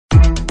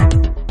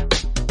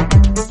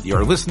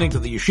You're listening to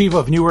the Yeshiva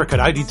of Newark at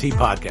IDT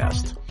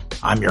podcast.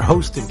 I'm your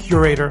host and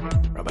curator,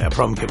 Rabbi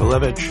Abram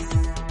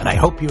Kibalevich, and I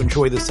hope you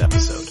enjoy this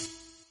episode.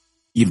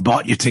 You've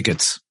bought your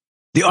tickets.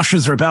 The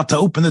ushers are about to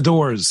open the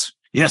doors.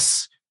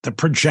 Yes, the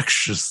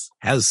Projectionist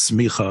has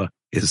Semicha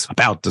is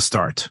about to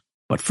start.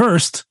 But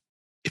first,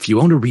 if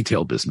you own a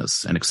retail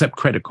business and accept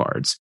credit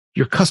cards,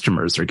 your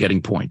customers are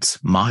getting points,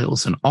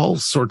 miles, and all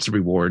sorts of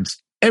rewards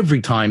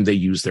every time they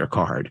use their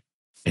card.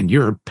 And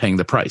you're paying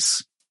the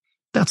price.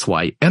 That's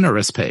why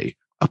NRS Pay,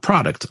 a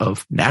product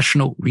of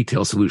National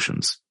Retail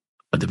Solutions,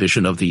 a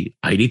division of the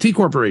IDT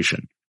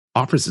Corporation,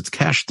 offers its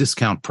cash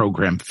discount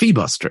program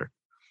FeeBuster.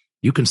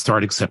 You can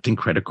start accepting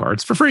credit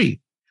cards for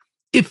free.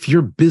 If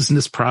your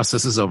business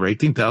processes over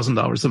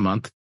 $18,000 a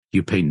month,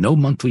 you pay no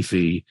monthly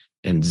fee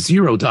and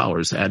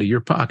 $0 out of your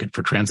pocket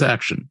for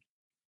transaction.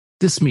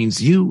 This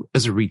means you,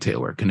 as a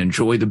retailer, can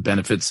enjoy the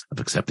benefits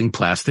of accepting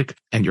plastic,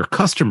 and your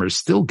customers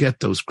still get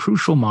those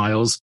crucial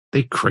miles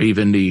they crave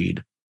and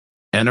need.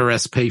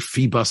 NRS Pay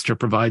FeeBuster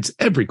provides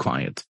every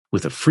client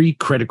with a free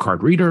credit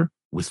card reader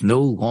with no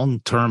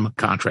long-term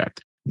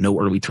contract, no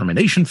early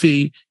termination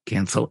fee,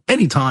 cancel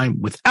anytime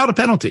without a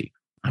penalty.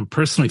 I'm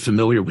personally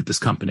familiar with this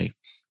company,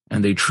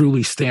 and they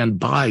truly stand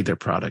by their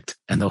product,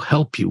 and they'll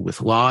help you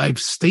with live,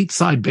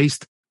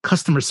 stateside-based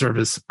customer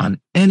service on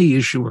any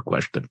issue or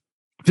question.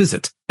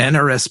 Visit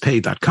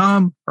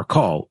nrspay.com or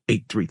call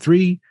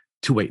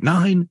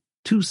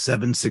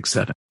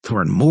 833-289-2767 to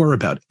learn more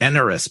about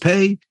NRS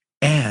Pay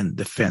and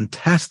the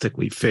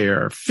fantastically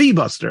fair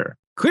FeeBuster.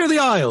 Clear the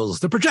aisles.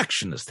 The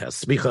Projectionist has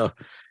Semicha.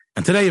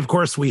 And today, of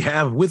course, we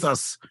have with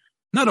us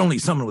not only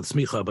someone with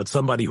Semicha, but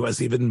somebody who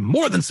has even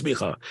more than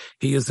Semicha.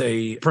 He is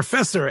a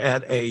professor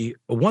at a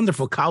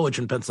wonderful college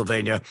in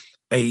Pennsylvania,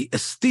 a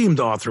esteemed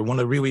author, a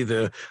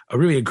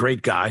really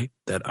great guy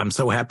that I'm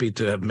so happy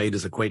to have made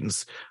his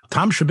acquaintance.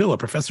 Thom Shubilla,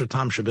 Professor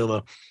Thom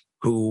Shubilla,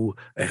 who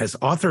has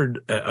authored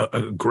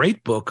a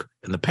great book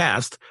in the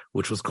past,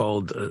 which was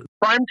called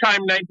Primetime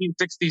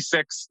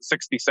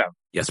 1966-67.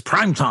 Yes,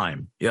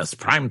 Primetime. Yes,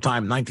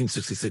 Primetime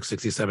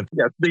 1966-67.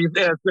 Yes,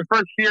 the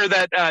first year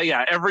that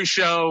every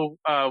show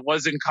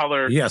was in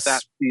color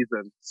that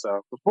season. So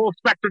the full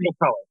spectrum of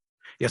color.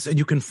 Yes, and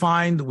you can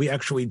find, we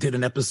actually did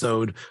an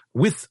episode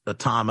with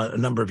Thom a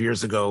number of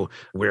years ago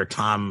where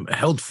Thom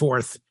held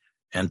forth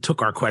and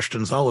took our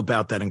questions all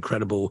about that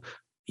incredible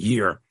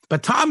year.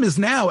 But Thom is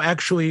now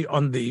actually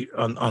on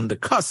the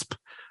cusp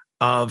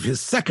of his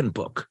second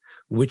book,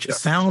 which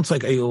sounds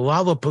like a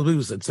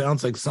Lollapalooza. It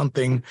sounds like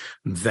something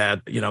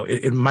that,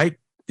 it might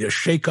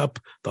shake up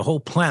the whole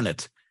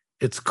planet.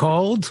 It is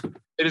called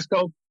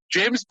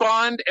James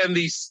Bond and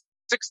the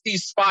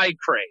 60s Spy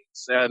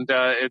Craze. And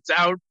it's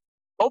out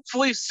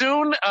hopefully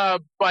soon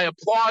by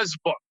Applause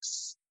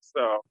Books.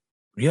 So.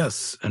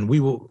 Yes, and we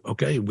will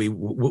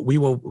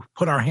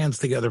put our hands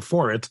together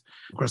for it.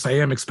 Of course, I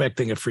am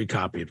expecting a free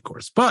copy, of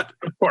course. But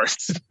of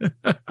course.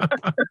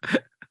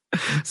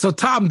 So,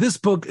 Thom, this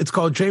book, it's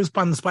called James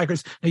Bond and the Spy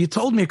Craze. Now, you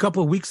told me a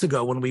couple of weeks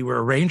ago when we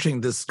were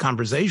arranging this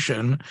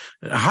conversation,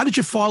 how did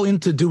you fall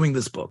into doing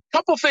this book? A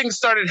couple things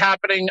started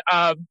happening.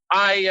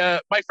 My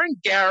friend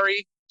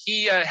Gary,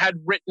 he had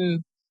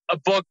written a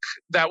book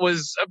that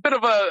was a bit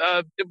of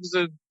a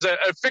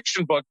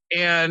fiction book,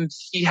 and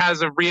he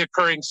has a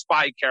reoccurring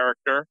spy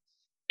character.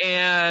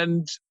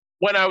 And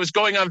when I was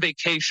going on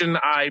vacation,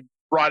 I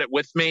brought it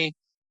with me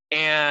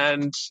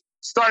and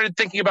started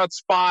thinking about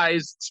spy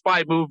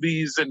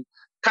movies, and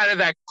kind of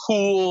that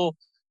cool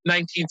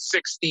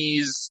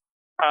 1960s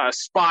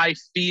spy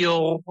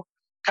feel,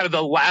 kind of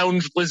the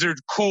lounge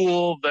lizard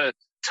cool, the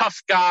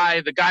tough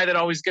guy, the guy that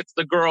always gets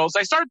the girls.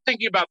 I started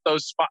thinking about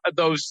those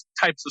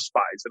types of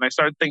spies, and I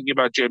started thinking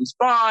about James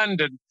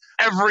Bond and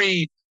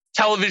every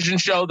television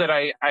show that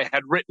I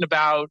had written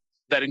about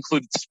that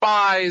included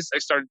spies. I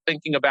started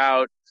thinking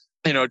about,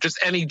 just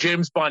any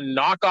James Bond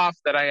knockoff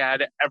that I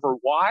had ever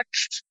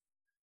watched,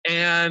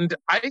 and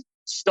I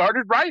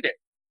started writing.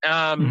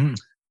 And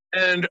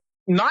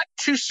not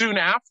too soon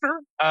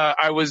after,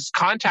 I was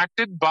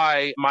contacted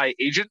by my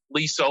agent,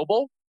 Lee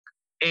Sobel,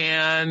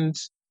 and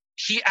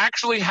he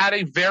actually had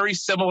a very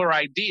similar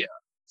idea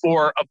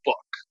for a book,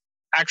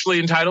 actually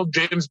entitled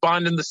James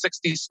Bond and the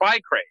 60s Spy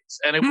Craze.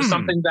 And it was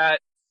something that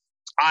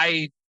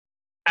I,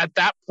 at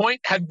that point,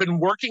 had been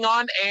working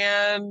on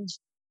and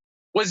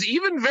was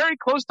even very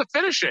close to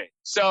finishing.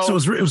 So it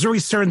was really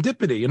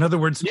serendipity. In other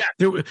words,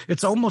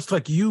 it's almost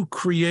like you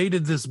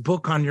created this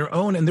book on your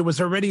own, and there was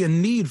already a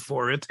need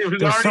for it. There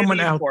was someone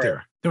out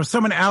there. There was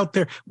someone out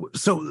there.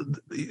 So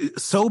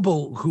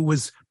Sobel, who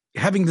was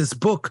having this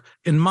book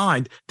in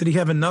mind, did he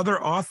have another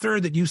author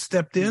that you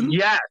stepped in?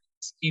 Yes,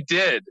 he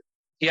did.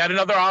 He had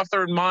another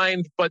author in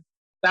mind, but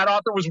that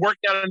author was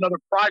working on another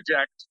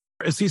project.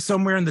 Is he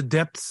somewhere in the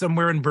depths,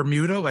 somewhere in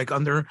Bermuda, like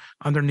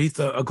underneath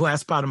a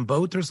glass-bottom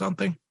boat or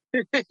something?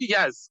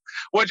 Yes,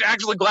 which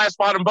actually Glass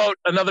Bottom Boat,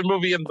 another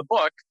movie in the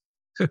book.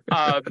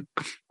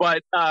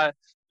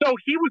 So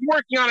he was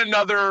working on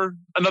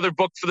another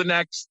book for the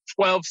next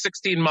 12,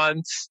 16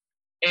 months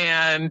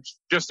and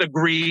just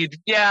agreed,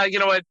 yeah, you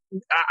know what,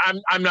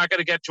 I'm not going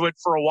to get to it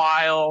for a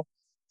while.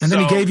 And then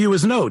he gave you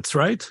his notes,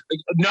 right?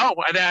 No,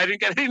 I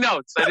didn't get any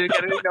notes. It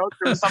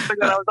was something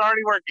that I was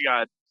already working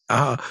on.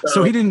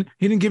 So he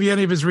didn't give you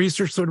any of his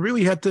research. So it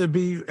really had to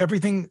be,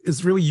 everything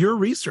is really your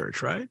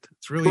research, right?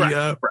 It's really,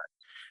 correct.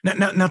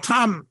 Now,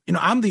 Thom,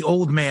 I'm the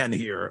old man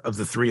here of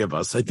the three of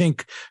us. I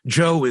think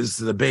Joe is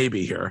the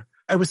baby here.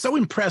 I was so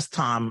impressed,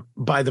 Thom,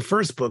 by the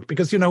first book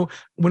because,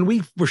 when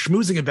we were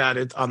schmoozing about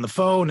it on the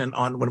phone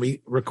and when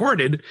we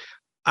recorded,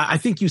 I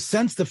think you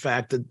sensed the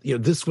fact that,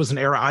 this was an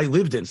era I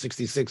lived in,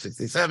 66,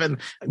 67,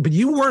 but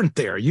you weren't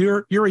there.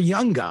 You're a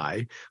young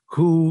guy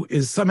who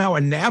is somehow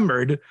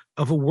enamored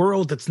of a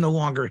world that's no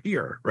longer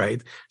here,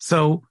 right?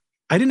 So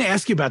I didn't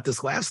ask you about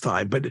this last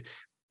time, but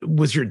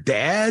was your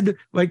dad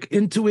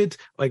into it?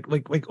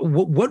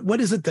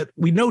 What is it that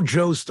we know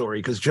Joe's story?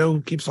 Because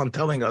Joe keeps on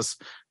telling us,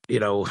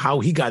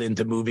 how he got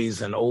into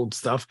movies and old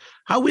stuff.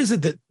 How is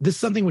it that this is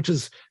something which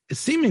is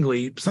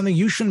seemingly something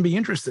you shouldn't be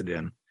interested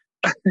in?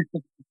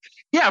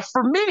 Yeah,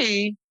 for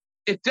me,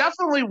 it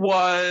definitely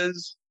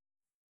was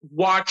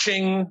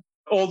watching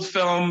old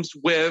films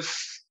with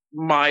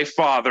my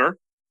father.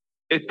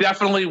 It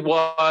definitely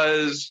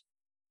was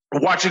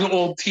watching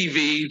old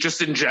TV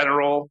just in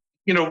general.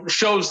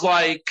 Shows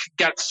like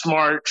Get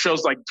Smart,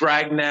 shows like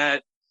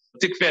Dragnet,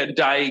 Dick Van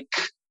Dyke,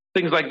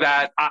 things like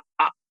that.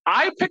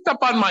 I picked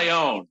up on my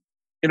own.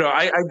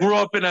 I grew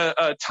up in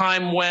a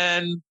time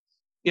when,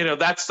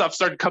 that stuff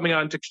started coming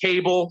onto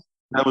cable.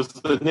 That was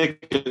the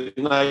Nick at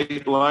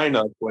Night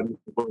lineup when.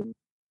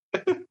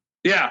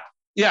 Yeah,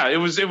 it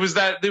was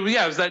that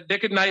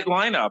Nick at Night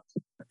lineup.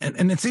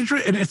 And it's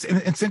interesting.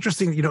 It's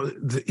interesting.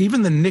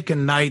 Even the Nick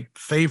and Night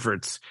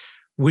favorites,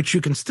 which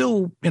you can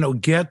still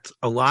get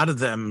a lot of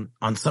them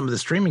on some of the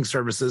streaming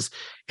services.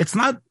 It's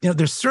not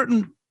there's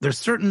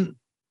certain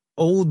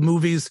old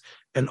movies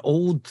and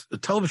old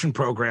television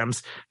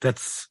programs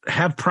that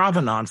have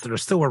provenance that are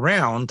still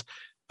around.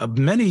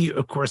 Many,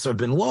 of course, have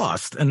been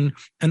lost, and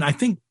I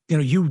think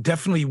you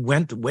definitely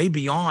went way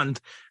beyond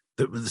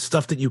the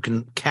stuff that you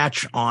can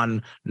catch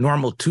on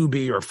normal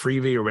Tubi or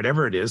Freevee or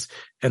whatever it is,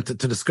 and to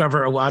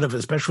discover a lot of,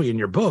 especially in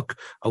your book,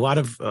 a lot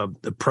of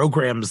the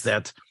programs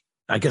that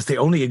I guess they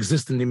only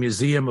exist in the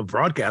Museum of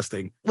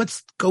Broadcasting.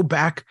 Let's go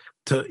back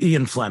to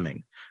Ian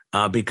Fleming.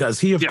 Because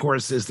he, of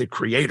course, is the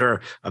creator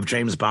of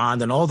James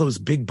Bond and all those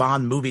big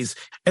Bond movies.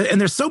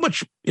 And there's so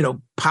much,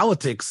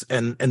 politics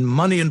and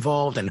money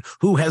involved and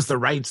who has the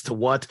rights to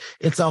what.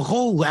 It's a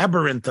whole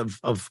labyrinth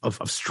of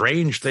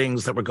strange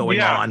things that were going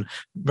on,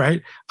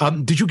 right?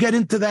 Did you get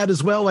into that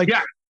as well?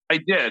 Yeah, I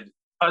did.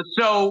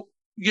 So,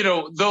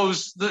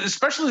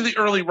 especially the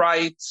early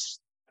rights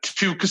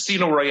to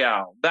Casino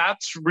Royale,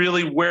 that's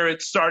really where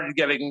it started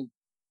getting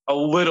a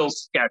little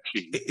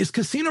sketchy. Is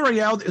Casino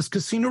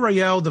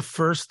Royale the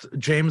first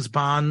James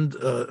Bond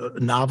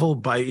novel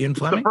by Ian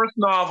Fleming? The first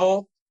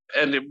novel,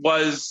 and it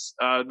was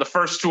the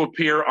first to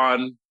appear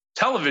on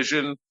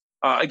television,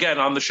 again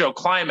on the show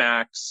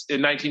Climax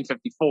in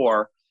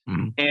 1954.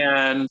 Mm-hmm.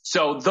 And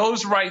so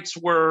those rights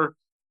were,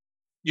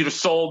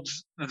 sold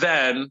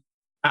then.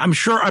 I'm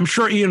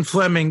sure Ian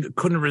Fleming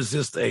couldn't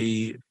resist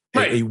a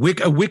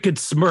wicked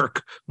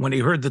smirk when he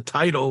heard the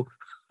title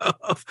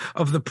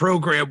of the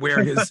program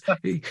where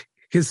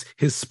his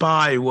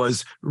spy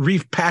was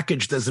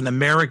repackaged as an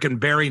American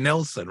Barry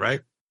Nelson,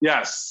 right?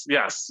 Yes,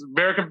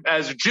 American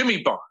as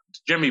Jimmy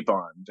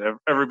Bond,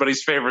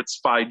 everybody's favorite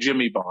spy,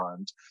 Jimmy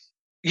Bond.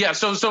 Yeah,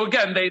 so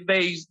again,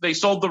 they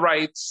sold the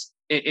rights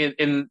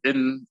in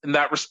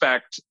that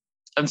respect,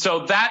 and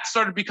so that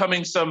started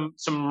becoming some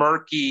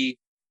murky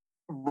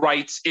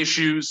rights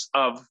issues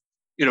of.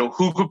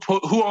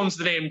 Who owns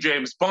the name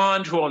James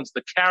Bond, who owns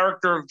the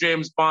character of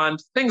James Bond,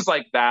 things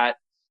like that.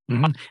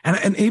 Mm-hmm.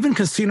 And even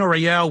Casino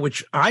Royale,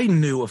 which I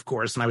knew, of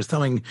course, and I was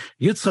telling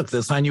Yitzhak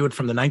this, I knew it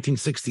from the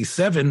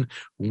 1967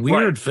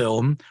 Weird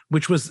film,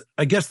 which was,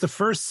 I guess, the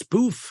first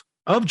spoof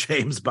of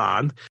James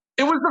Bond.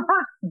 It was the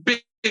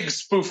first big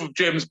spoof of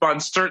James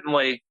Bond,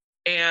 certainly.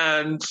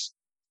 And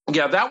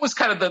yeah, that was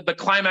kind of the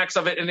climax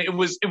of it. And it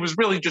was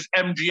really just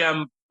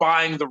MGM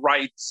buying the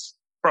rights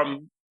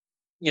from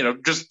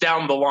just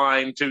down the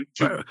line to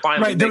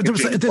finally. Right.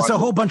 There's a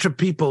whole bunch of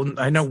people.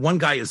 I know one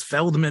guy is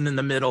Feldman in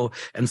the middle,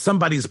 and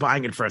somebody's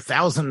buying it for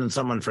 $1,000 and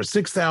someone for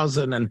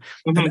 $6,000. And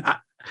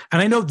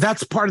I know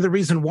that's part of the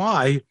reason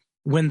why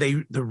when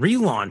the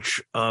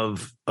relaunch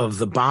of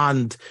the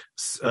Bond,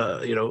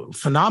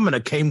 phenomena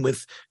came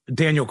with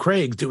Daniel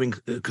Craig doing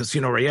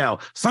Casino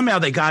Royale. Somehow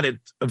they got it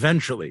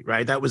eventually,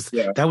 right? That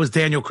was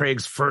Daniel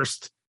Craig's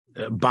first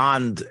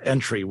Bond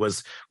entry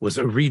was a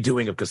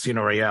redoing of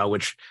Casino Royale,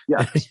 which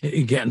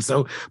again,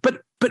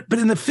 but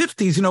in the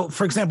 50s,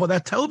 for example,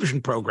 that television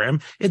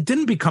program, it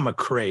didn't become a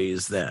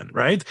craze then,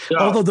 right? Yeah.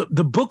 Although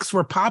the books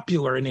were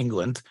popular in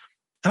England,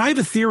 and I have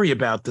a theory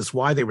about this,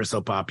 why they were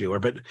so popular,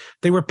 but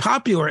they were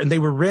popular and they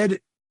were read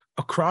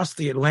across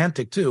the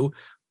Atlantic too.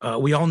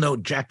 We all know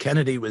Jack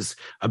Kennedy was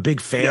a big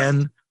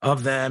fan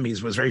of them. He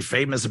was very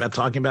famous about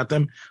talking about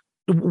them.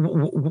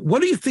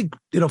 What do you think,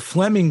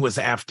 Fleming was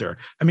after?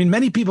 I mean,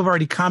 many people have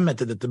already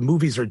commented that the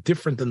movies are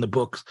different than the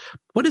books.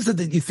 What is it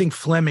that you think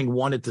Fleming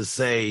wanted to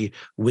say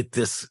with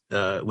this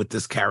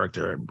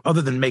character,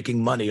 other than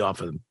making money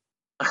off of him?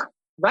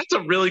 That's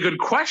a really good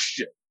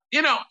question.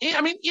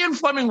 I mean, Ian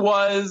Fleming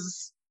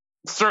was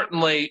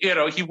certainly,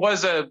 he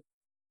was a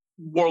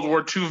World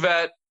War II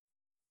vet.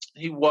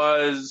 He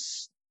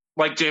was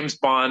like James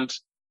Bond,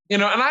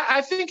 and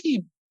I think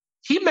he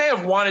may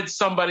have wanted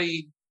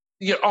somebody,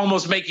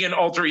 almost making an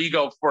alter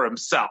ego for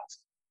himself.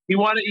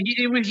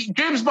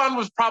 James Bond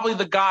was probably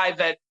the guy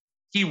that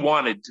he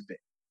wanted to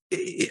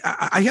be.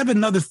 I have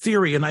another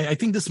theory, and I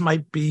think this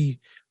might be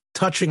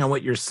touching on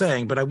what you're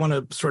saying, but I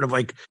want to sort of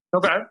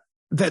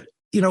that,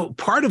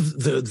 part of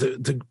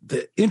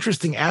the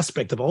interesting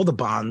aspect of all the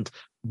Bond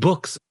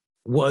books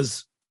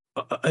was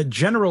a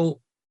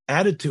general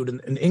attitude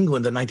in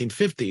England in the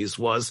 1950s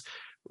was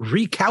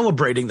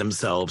recalibrating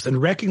themselves and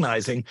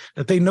recognizing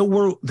that they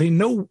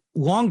no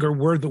longer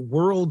were the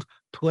world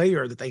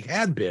player that they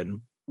had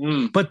been,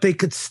 but they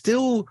could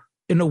still,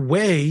 in a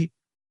way,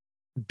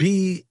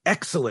 be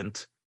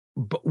excellent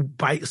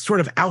by sort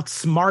of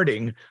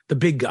outsmarting the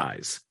big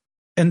guys.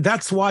 And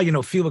that's why,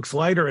 Felix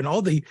Leiter and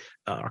all the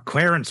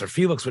Clarence or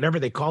Felix, whatever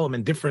they call them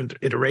in different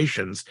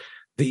iterations,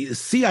 the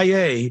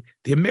CIA,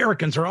 the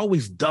Americans are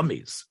always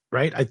dummies,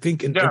 right? I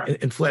think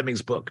in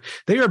Fleming's book,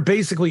 they are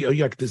basically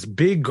like this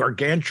big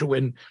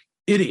gargantuan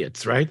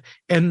idiots, right?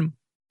 And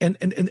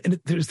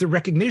there's the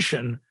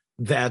recognition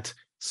that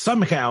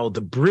somehow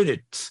the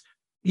Brits,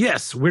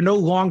 yes, we're no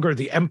longer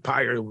the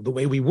empire the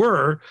way we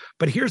were,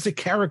 but here's a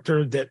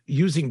character that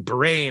using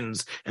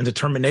brains and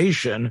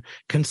determination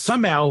can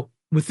somehow,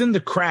 within the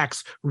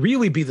cracks,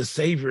 really be the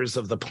saviors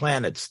of the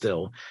planet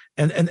still.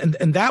 And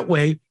that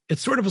way, it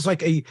sort of was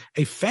like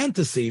a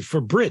fantasy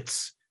for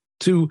Brits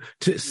to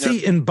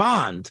see in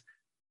Bond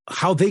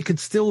how they could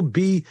still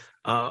be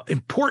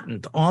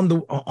important on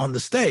the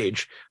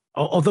stage,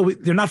 although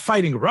they're not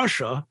fighting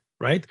Russia,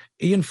 right?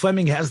 Ian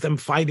Fleming has them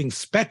fighting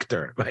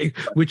Spectre, right?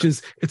 Which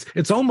is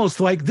it's almost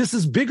like this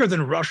is bigger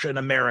than Russia and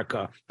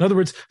America. In other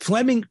words,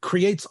 Fleming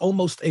creates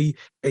almost a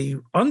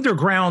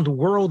underground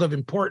world of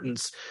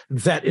importance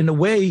that, in a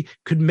way,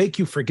 could make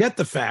you forget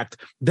the fact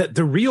that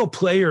the real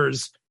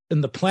players in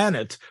the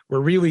planet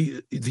were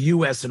really the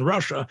U.S. and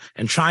Russia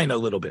and China a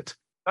little bit.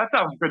 That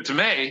sounds good to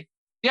me.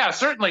 Yeah,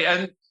 certainly.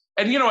 And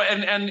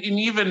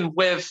even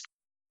with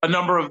a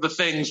number of the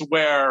things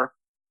where,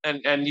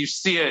 and you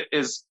see it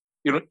is,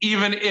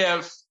 even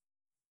if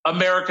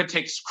America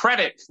takes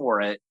credit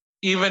for it,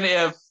 even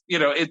if,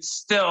 it's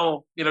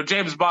still,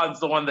 James Bond is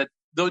the one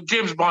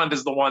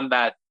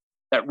that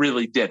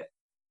really did it.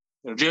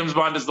 James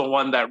Bond is the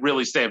one that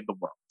really saved the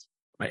world.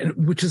 Right.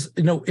 Which is,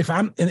 and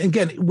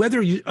again,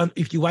 whether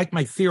if you like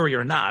my theory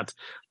or not,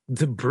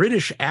 the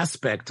British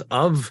aspect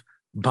of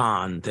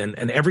Bond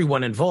and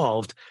everyone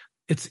involved,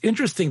 it's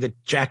interesting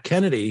that Jack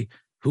Kennedy,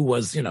 who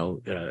was,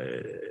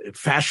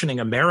 fashioning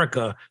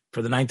America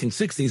for the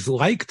 1960s,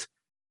 liked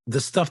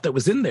the stuff that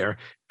was in there.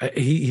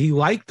 He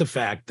liked the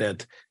fact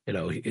that,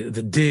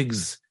 the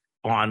digs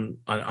on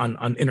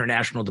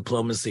international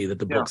diplomacy that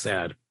the books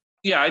had.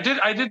 Yeah,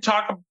 I did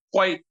talk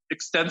quite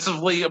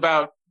extensively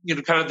about,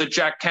 kind of the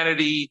Jack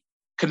Kennedy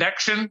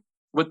connection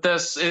with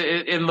this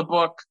in the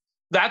book.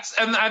 That's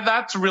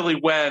really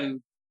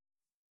when,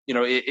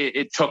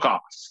 it took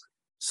off.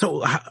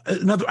 So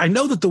I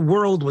know that the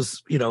world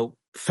was,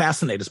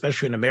 fascinated,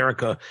 especially in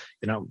America,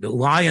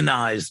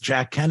 lionized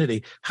Jack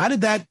Kennedy. How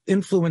did that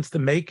influence the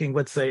making?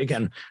 Let's say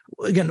again,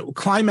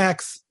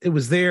 Climax. It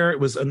was there. It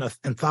was an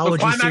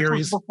anthology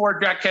series before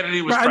Jack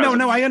Kennedy was.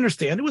 No, I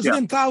understand. It was an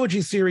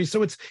anthology series,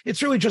 so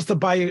it's really just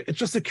it's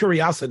just a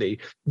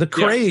curiosity. The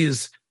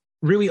Craze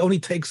really only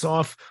takes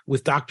off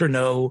with Dr.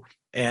 No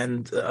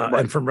and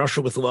From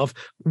Russia with Love.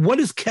 What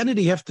does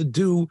Kennedy have to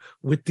do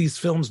with these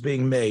films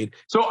being made?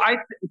 So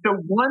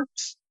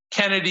once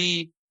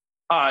Kennedy,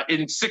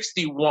 in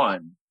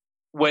 1961,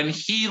 when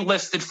he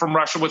listed From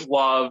Russia with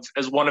Love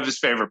as one of his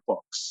favorite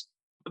books,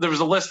 there was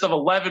a list of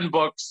 11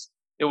 books.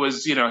 It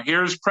was,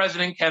 here's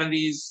President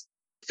Kennedy's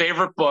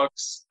favorite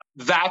books.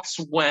 That's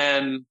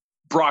when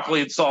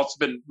Broccoli and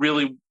Saltzman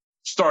really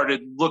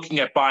started looking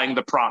at buying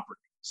the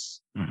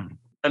properties. Mm-hmm.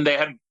 And they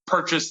had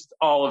purchased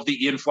all of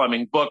the Ian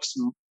Fleming books,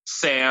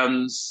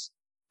 Sans,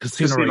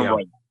 Casino Royale.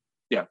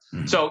 Yeah.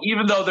 Mm-hmm. So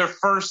even though their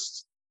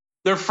first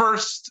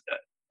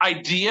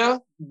idea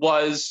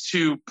was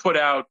to put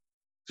out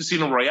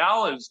Casino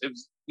Royale,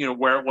 is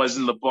where it was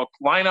in the book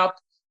lineup,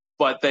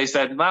 but they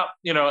said, well,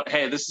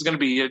 hey, this is going to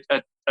be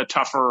a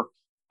tougher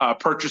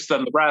purchase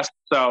than the rest.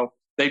 So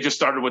they just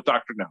started with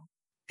Dr. No.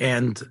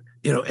 And,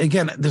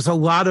 again, there's a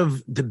lot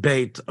of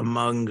debate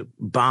among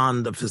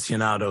Bond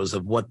aficionados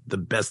of what the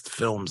best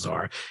films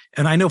are.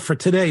 And I know for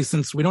today,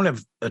 since we don't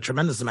have a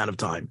tremendous amount of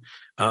time,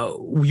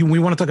 we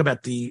want to talk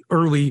about the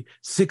early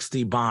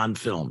 60 Bond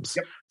films.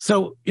 Yep.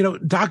 So,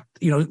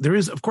 there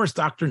is, of course,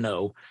 Dr.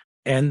 No.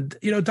 And,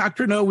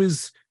 Dr. No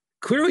is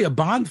clearly a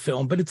Bond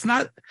film, but it's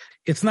not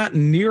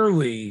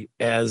nearly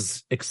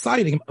as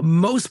exciting.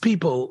 Most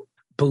people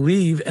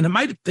believe, and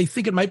they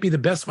think it might be the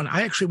best one.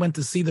 I actually went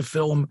to see the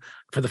film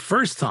for the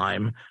first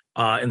time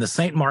in the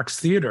St. Mark's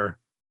Theater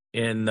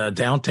in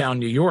downtown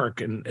New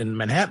York in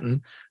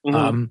Manhattan,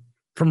 From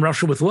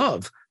Russia with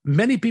Love.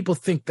 Many people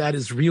think that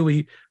is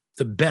really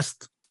the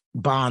best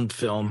Bond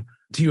film.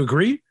 Do you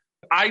agree?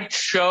 I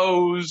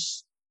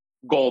chose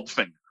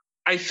Goldfinger.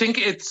 I think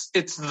it's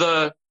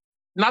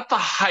not the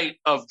height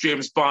of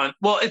James Bond.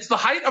 Well, it's the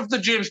height of the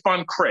James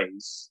Bond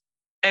craze.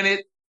 And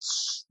it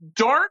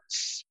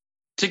starts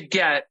to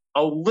get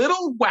a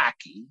little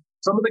wacky.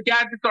 Some of the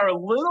gadgets are a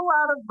little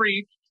out of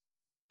reach,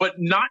 but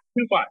not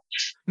too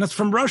much. And that's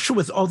From Russia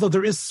with, although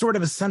there is sort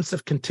of a sense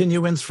of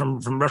continuance from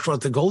Russia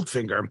with the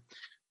Goldfinger.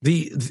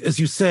 As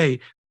you say,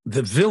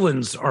 the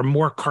villains are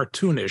more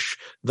cartoonish.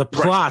 The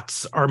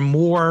plots are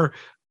more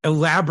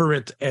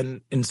elaborate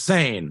and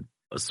insane,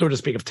 so to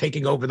speak, of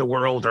taking over the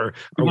world or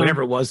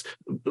whatever it was.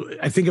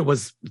 I think it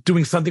was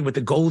doing something with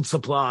the gold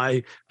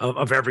supply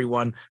of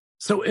everyone.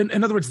 So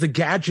in other words, the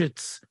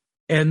gadgets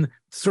and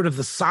sort of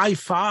the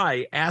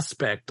sci-fi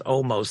aspect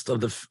almost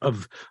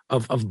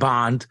of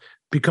Bond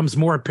becomes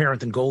more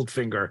apparent in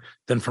Goldfinger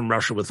than From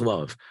Russia with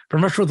Love.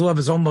 From Russia with Love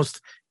is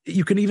almost,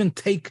 you can even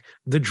take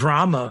the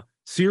drama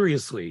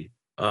seriously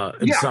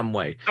in some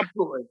way.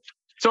 Absolutely.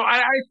 So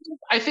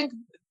I think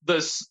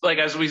this, like,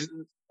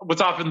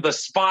 what's often the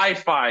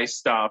spy-fi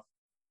stuff,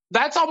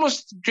 that's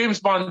almost James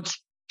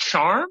Bond's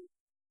charm.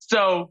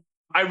 So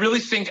I really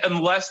think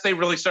unless they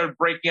really started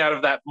breaking out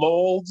of that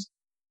mold,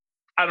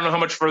 I don't know how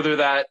much further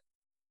that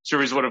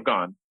series would have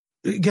gone.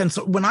 Again,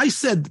 so when I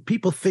said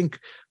people think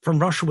From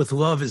Russia with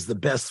Love is the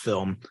best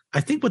film, I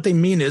think what they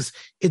mean is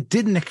it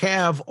didn't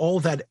have all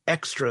that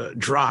extra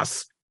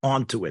dross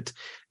onto it.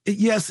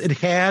 Yes, it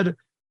had,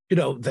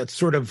 that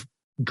sort of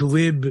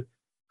glib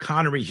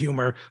Connery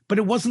humor, but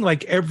it wasn't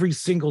like every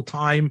single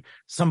time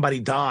somebody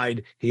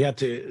died, he had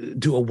to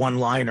do a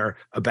one-liner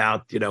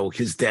about,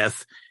 his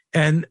death.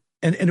 And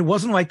it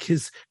wasn't like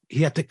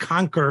he had to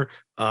conquer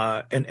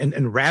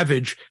and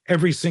ravage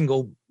every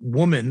single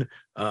woman,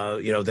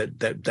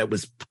 that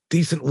was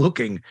decent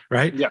looking,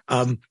 right? Yeah.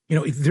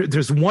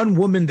 There's one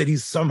woman that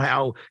he's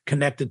somehow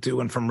connected to,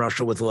 and From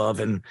Russia with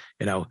Love, and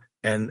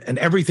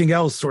everything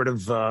else sort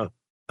of,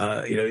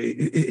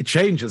 it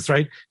changes,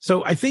 right?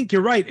 So I think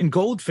you're right. In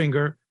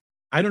Goldfinger,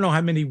 I don't know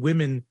how many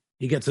women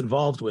he gets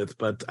involved with,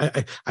 but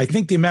I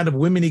think the amount of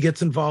women he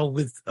gets involved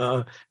with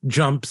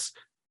jumps.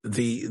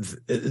 The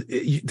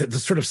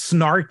sort of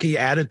snarky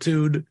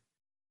attitude,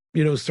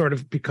 sort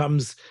of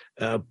becomes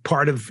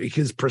part of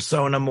his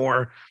persona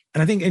more.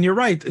 And I think, and you're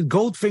right,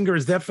 Goldfinger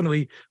is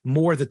definitely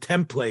more the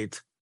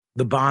template,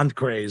 the Bond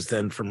craze,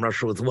 than From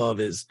Russia with Love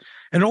is.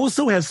 And it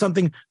also has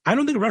something, I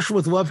don't think Russia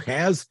with Love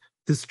has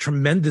this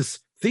tremendous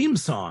theme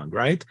song,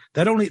 right?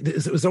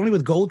 It was only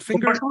with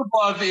Goldfinger. Russia with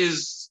Love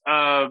is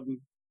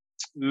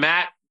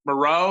Matt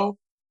Moreau.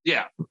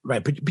 Yeah.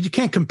 Right. But you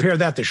can't compare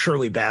that to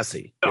Shirley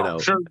Bassey. No,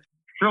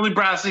 Shirley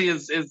Bassey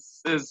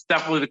is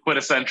definitely the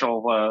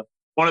quintessential,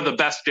 one of the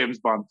best James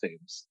Bond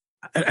themes.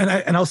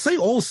 And I'll say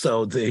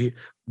also the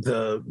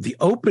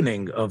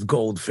opening of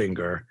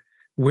Goldfinger,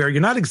 where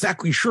you're not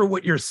exactly sure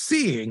what you're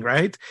seeing,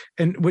 right?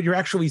 And what you're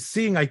actually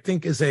seeing, I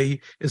think, is a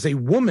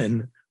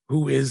woman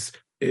who is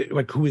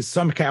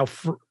somehow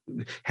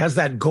has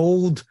that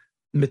gold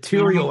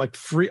material like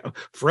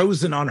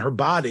frozen on her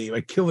body,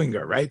 like killing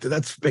her, right?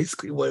 That's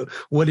basically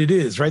what it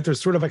is, right?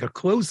 There's sort of like a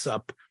close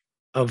up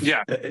of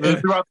throughout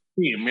the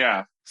theme,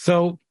 yeah.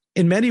 So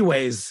in many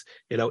ways,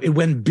 it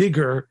went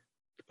bigger.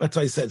 That's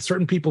why I said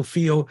certain people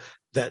feel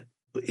that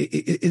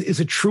is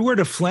it truer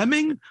to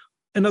Fleming?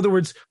 In other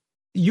words,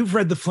 you've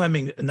read the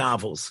Fleming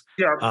novels.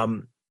 Yeah.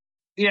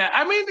 Yeah.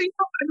 I mean,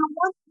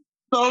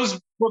 those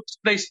books,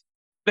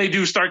 they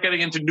do start getting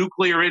into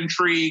nuclear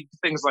intrigue,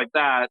 things like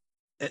that.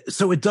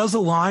 So it does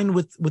align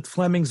with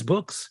Fleming's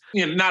books?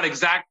 Not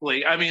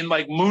exactly. I mean,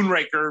 like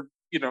Moonraker,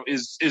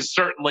 is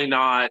certainly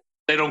not,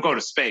 they don't go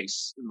to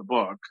space in the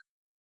book.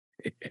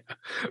 Yeah,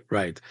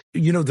 right.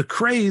 The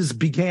craze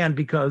began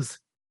because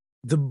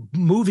the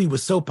movie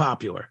was so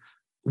popular,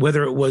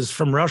 whether it was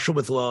From Russia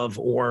with Love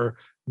or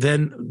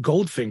then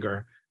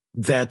Goldfinger,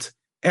 that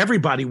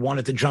everybody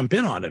wanted to jump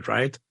in on it,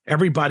 right?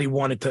 Everybody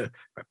wanted to.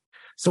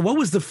 So what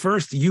was the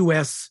first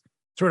U.S.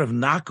 sort of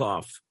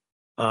knockoff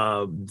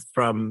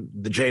from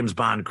the James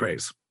Bond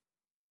craze?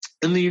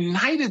 In the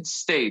United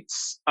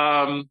States.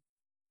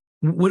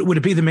 Would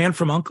it be The Man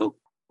from U.N.C.L.E.?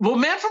 Well,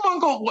 Man from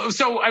U.N.C.L.E.,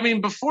 so, I mean,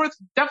 before,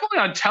 definitely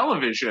on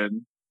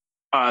television,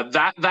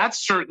 that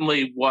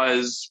certainly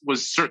was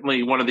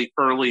certainly one of the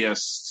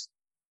earliest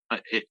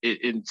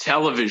in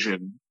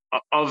television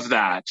of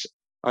that.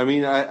 I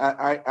mean,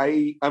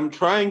 I'm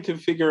trying to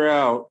figure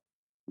out,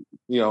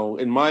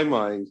 in my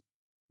mind,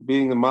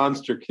 being the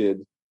monster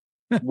kid,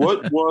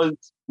 what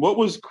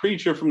was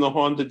Creature from the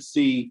Haunted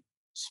Sea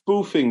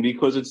spoofing,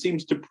 because it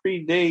seems to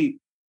predate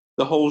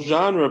the whole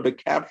genre,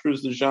 but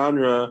captures the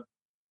genre.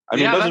 I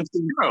mean,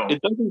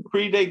 it doesn't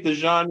predate the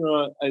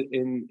genre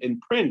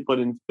in print, but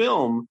in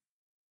film,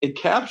 it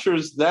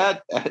captures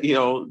that.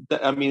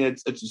 I mean,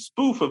 it's a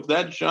spoof of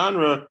that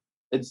genre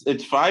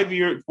it's 4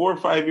 or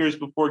 5 years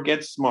before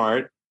Get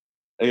Smart,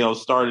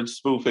 started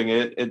spoofing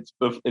it.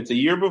 It's a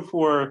year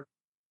before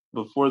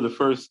the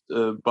first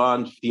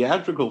Bond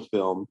theatrical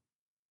film.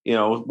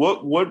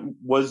 What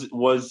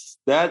was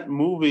that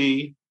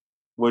movie,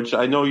 which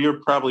I know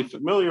you're probably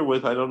familiar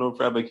with. I don't know if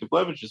Rabbi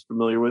Kiplevich is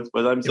familiar with,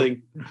 but I'm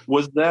saying,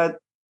 was that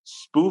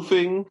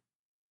spoofing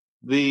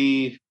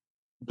the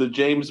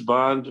James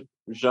Bond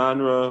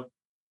genre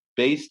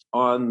based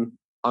on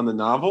the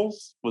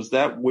novels? Was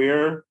that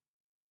where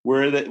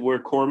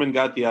Corman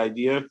got the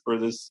idea for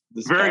this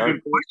Very character?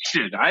 good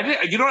question.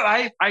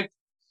 I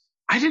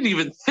didn't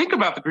even think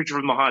about the Creature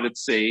from the Haunted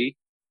Sea,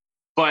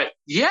 but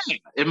yeah,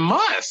 it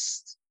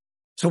must.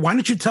 So why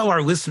don't you tell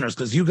our listeners,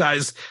 because you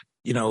guys,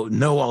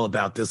 know all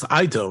about this.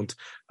 I don't.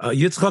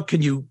 Yitzchak,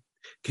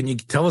 can you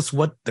tell us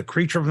what the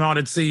Creature from the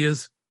Haunted Sea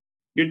is?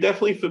 You're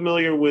definitely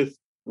familiar with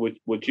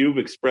what you've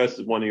expressed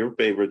as one of your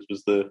favorites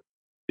was the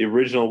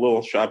original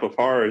Little Shop of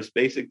Horrors.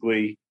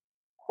 Basically,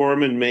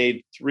 Corman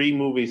made 3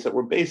 movies that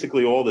were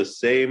basically all the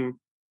same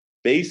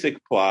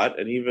basic plot,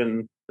 and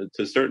even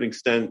to a certain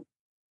extent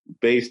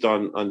based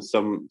on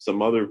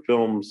some other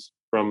films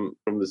from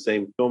the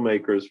same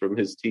filmmakers from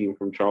his team,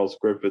 from Charles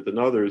Griffith and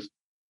others.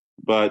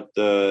 But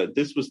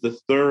this was the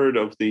third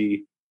of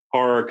the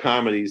horror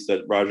comedies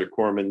that Roger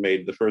Corman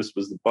made. The first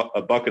was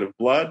A Bucket of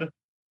Blood.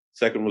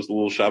 Second was The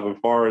Little Shop of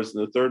Horrors.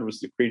 And the third was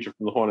The Creature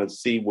from the Haunted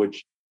Sea,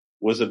 which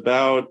was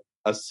about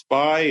a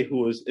spy who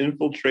was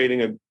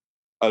infiltrating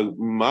a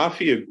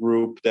mafia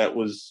group that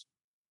was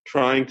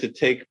trying to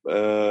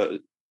to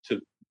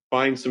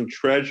find some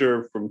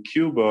treasure from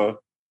Cuba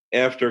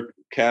after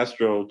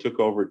Castro took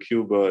over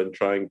Cuba, and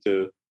trying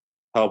to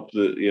help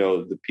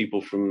the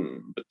people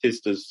from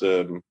Batista's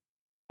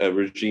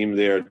regime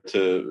there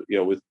to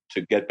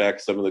get back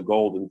some of the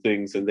gold and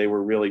things. And they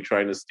were really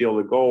trying to steal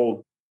the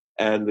gold.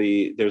 And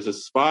there's a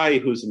spy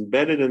who's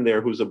embedded in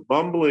there, who's a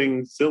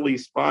bumbling, silly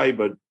spy,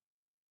 but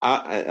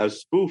a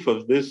spoof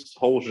of this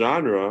whole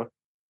genre,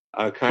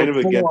 kind of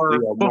against before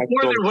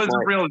there was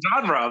a real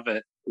genre of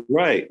it.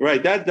 Right.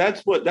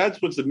 That's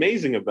what's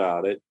amazing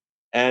about it.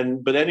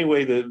 But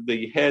anyway,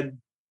 the head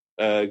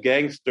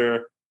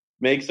gangster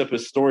makes up a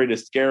story to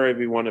scare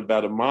everyone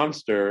about a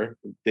monster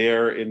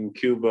there in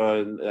Cuba,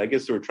 and I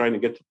guess they were trying to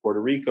get to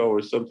Puerto Rico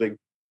or something.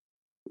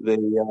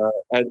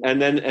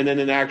 And then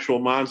an actual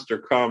monster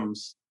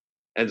comes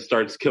and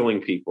starts killing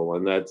people,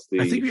 and that's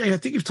the. I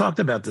think you've talked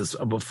about this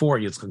before.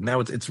 Now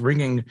it's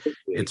ringing.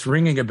 It's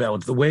ringing a bell.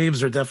 The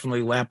waves are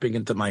definitely lapping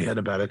into my head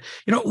about it.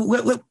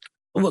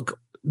 Look.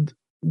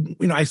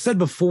 I said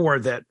before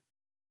that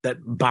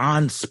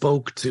Bond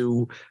spoke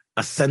to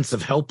a sense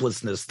of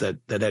helplessness that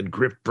had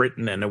gripped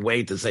Britain, in a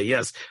way to say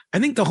yes. I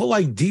think the whole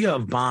idea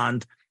of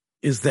Bond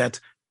is that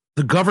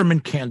the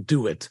government can't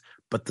do it,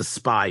 but the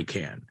spy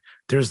can.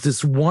 There's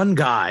this one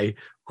guy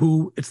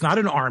who, it's not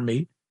an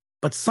army,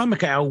 but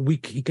somehow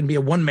he can be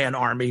a one-man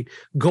army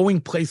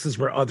going places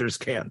where others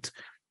can't.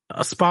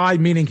 A spy,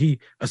 meaning he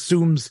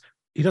assumes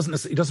he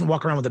doesn't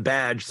walk around with a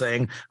badge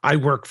saying, I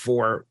work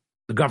for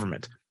the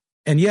government.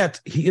 And yet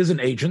he is an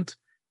agent.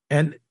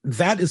 And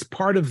that is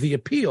part of the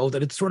appeal,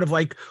 that it's sort of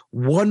like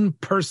one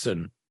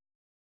person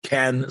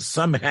can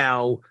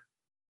somehow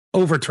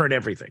overturn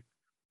everything,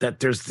 that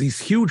there's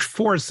these huge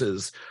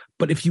forces.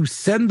 But if you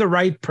send the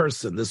right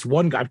person, this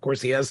one guy, of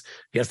course, he has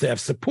to have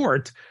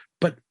support.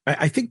 But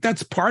I think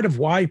that's part of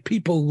why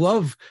people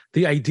love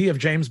the idea of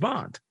James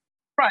Bond.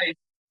 Right.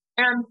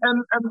 And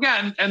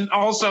again, and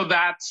also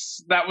that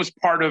was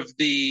part of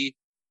the,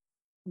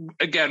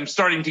 again,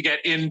 starting to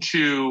get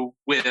into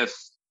with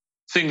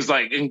things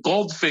like in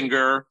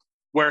Goldfinger,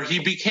 where he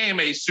became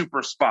a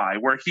super spy,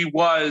 where he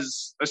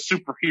was a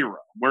superhero,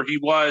 where he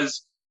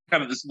was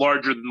kind of this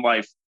larger than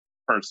life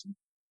person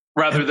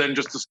rather than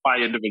just a spy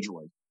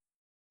individually.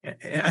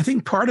 I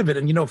think part of it,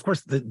 and of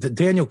course the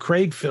Daniel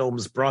Craig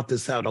films brought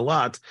this out a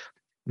lot,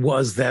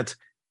 was that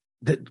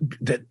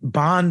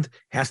Bond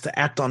has to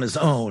act on his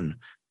own.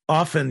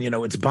 Often,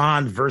 it's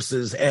Bond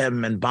versus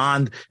M, and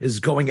Bond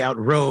is going out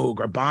rogue,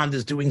 or Bond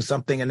is doing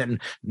something, and then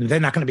they're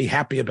not going to be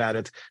happy about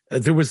it.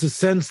 There was a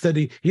sense that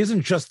he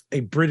isn't just a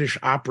British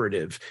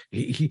operative.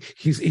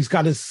 He's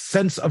got a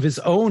sense of his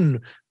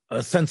own,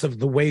 a sense of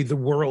the way the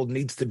world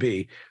needs to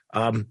be.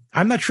 I'm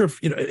not sure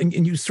if,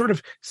 and you sort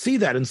of see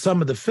that in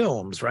some of the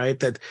films, right?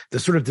 That the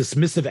sort of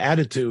dismissive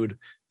attitude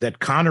that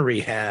Connery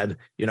had,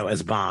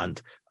 as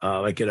Bond.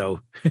 He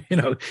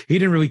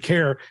didn't really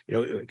care,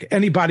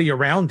 anybody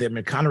around him,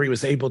 and Connery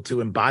was able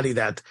to embody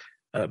that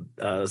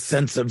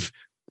sense of,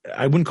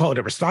 I wouldn't call it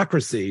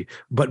aristocracy,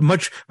 but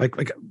much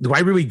like, do I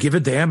really give a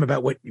damn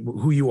about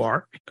who you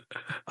are?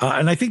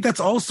 And I think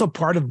that's also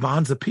part of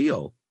Bond's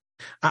appeal.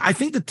 I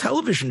think the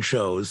television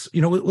shows,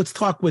 let's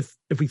talk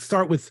if we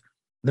start with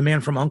The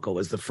Man from U.N.C.L.E.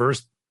 as the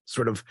first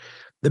sort of,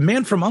 The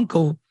Man from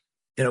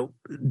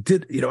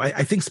U.N.C.L.E.,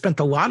 I think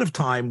spent a lot of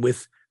time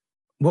with,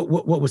 what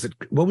was it?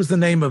 What was the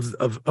name of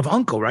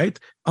U.N.C.L.E., right?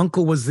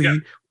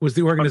 U.N.C.L.E. was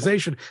the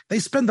organization. They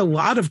spend a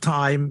lot of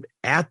time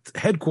at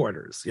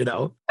headquarters,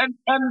 And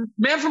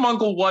Man from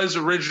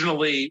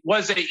U.N.C.L.E.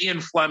 was a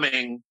Ian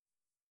Fleming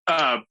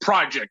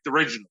project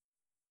originally.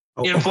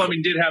 Ian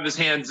Fleming did have his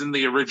hands in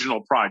the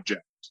original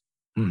project.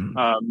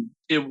 Mm-hmm.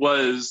 It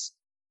was,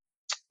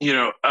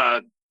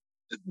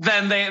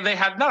 then they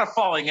had not a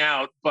falling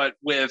out, but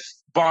with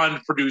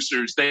Bond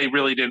producers, they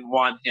really didn't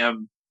want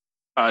him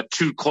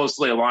too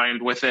closely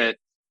aligned with it.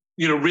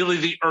 Really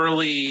the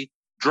early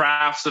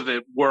drafts of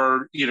it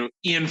were,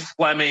 Ian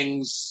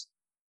Fleming's,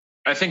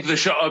 I think the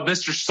show,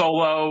 Mr.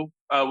 Solo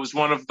was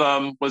one of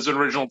them, was an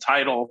original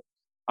title.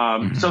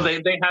 Mm-hmm. So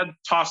they had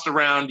tossed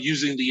around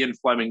using the Ian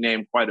Fleming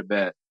name quite a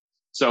bit.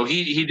 So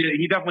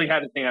he definitely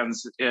had his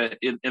hands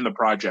in the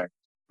project.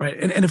 Right.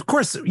 And of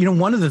course,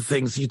 one of the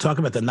things you talk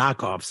about the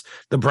knockoffs,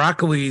 the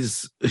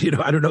Broccolis,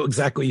 I don't know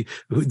exactly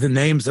the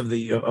names of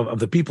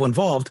the people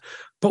involved,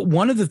 but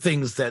one of the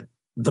things that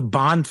the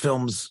Bond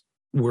films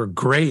were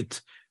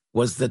great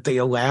was that they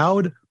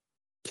allowed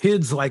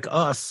kids like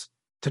us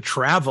to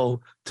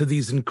travel to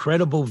these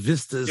incredible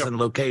vistas and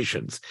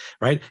locations,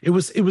 right? It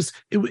was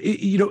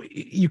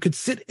you could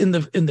sit in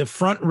the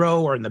front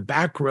row or in the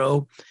back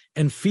row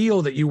and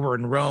feel that you were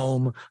in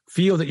Rome,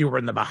 feel that you were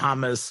in the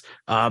Bahamas.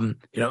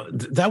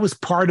 That was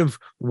part of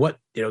what,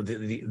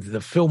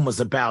 the film was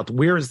about.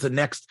 Where is the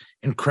next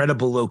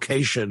incredible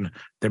location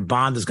that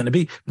Bond is going to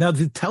be? Now,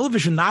 the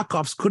television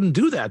knockoffs couldn't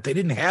do that. They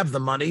didn't have the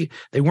money.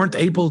 They weren't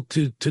able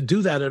to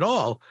do that at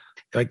all.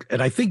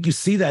 And I think you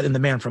see that in The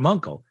Man from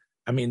U.N.C.L.E.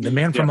 I mean, The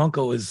Man from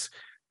U.N.C.L.E. is,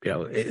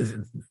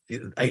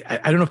 I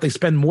don't know if they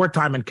spend more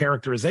time in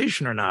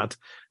characterization or not,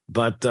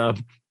 but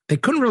they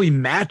couldn't really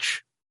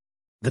match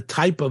the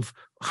type of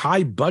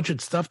high budget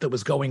stuff that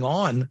was going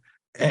on.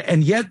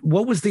 And yet,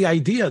 what was the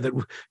idea that,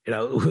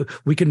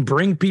 we can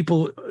bring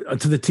people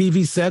to the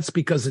TV sets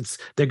because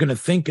they're going to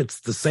think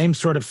it's the same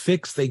sort of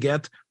fix they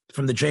get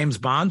from the James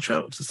Bond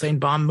show, it's the same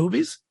Bond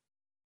movies?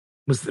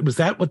 Was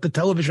that what the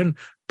television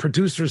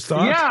producers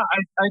thought? Yeah,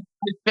 I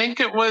think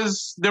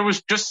there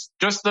was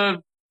just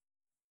a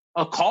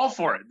call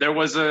for it. There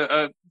was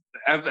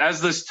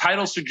as this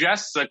title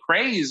suggests, a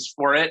craze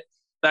for it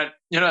that,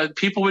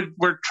 people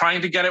were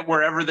trying to get it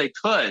wherever they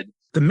could.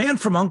 The Man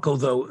from U.N.C.L.E.,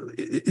 though,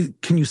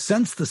 can you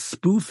sense the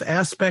spoof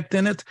aspect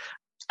in it?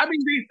 I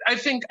mean, I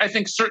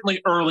think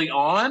certainly early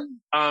on,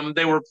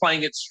 they were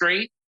playing it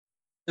straight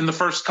in the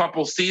first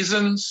couple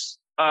seasons.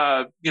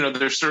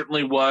 There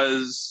certainly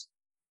was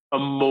a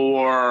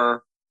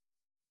more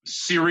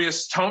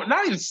serious tone,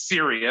 not even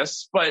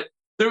serious, but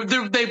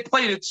they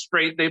played it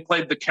straight. They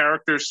played the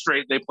characters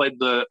straight. They played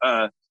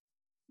the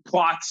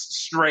plots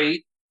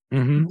straight.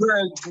 Mm-hmm.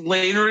 Whereas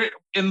later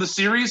in the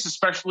series,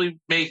 especially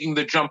making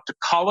the jump to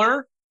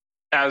color,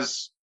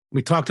 as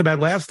we talked about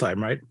last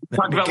time, right?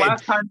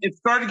 It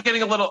started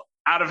getting a little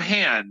out of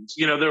hand.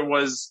 There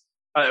was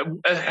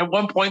at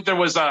one point there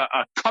was a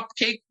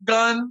cupcake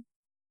gun,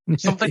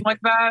 something like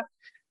that.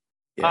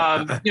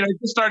 Yeah. It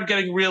just started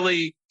getting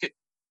really,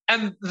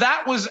 and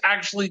that was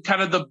actually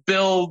kind of the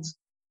build.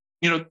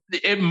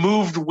 It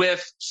moved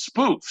with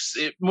spoofs.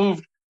 It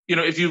moved.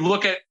 If you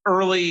look at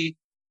early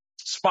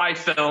spy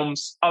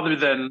films other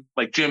than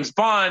like James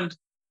Bond,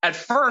 at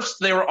first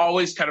they were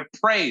always kind of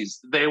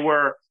praised. They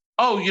were,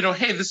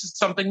 hey, this is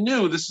something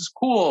new. This is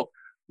cool.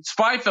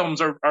 Spy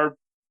films are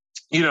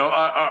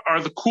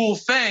the cool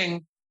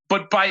thing.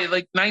 But by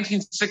like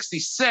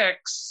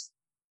 1966,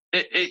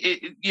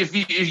 if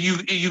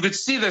you could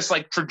see this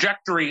like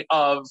trajectory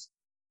of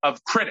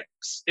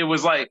critics. It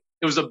was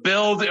a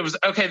build. It was,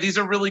 okay, these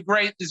are really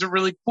great. These are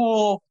really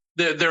cool.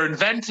 They're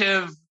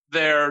inventive.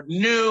 They're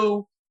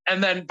new.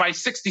 And then by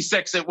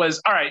 66, it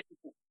was, all right,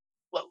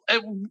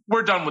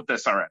 we're done with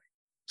this already.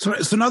 So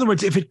in other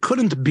words, if it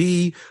couldn't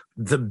be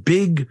the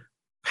big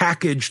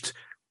packaged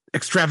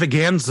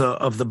extravaganza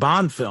of the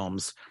Bond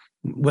films,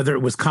 whether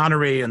it was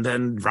Connery and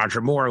then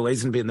Roger Moore,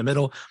 Lazenby in the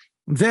middle,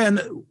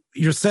 then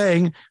you're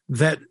saying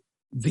that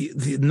the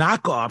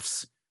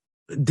knockoffs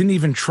didn't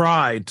even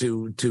try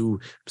to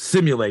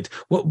simulate.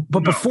 Well,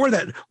 but before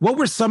that, what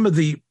were some of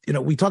the,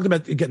 we talked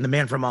about getting The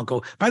Man from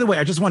U.N.C.L.E. By the way,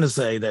 I just want to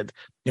say that,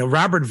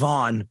 Robert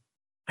Vaughn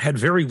had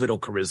very little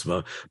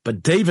charisma,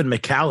 but David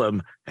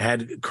McCallum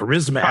had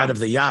charisma out of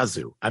the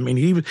yazoo. I mean,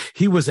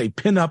 he was a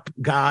pinup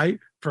guy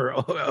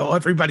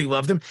everybody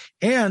loved him.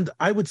 And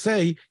I would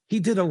say he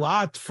did a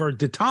lot for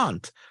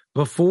detente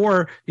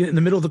before, in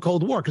the middle of the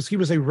Cold War, because he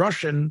was a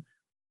Russian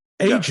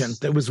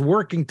agent that was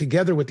working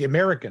together with the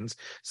Americans.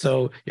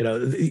 So,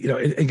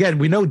 again,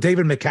 we know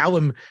David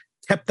McCallum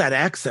kept that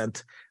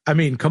accent. I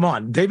mean, come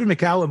on, David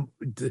McCallum,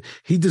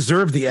 he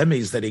deserved the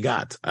Emmys that he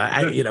got.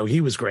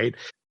 He was great.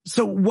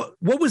 So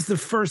what was the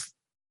first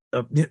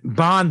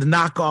Bond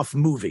knockoff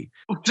movie?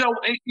 So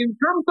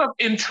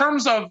in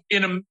terms of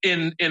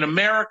in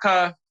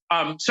America,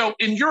 so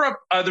in Europe,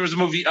 there was a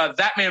movie,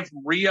 That Man from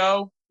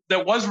Rio,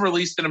 that was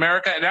released in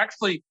America. And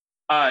actually,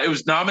 it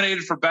was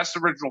nominated for Best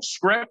Original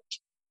Script.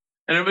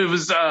 And it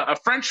was a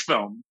French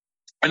film,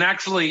 and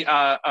actually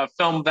a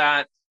film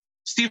that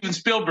Steven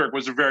Spielberg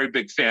was a very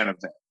big fan of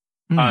it.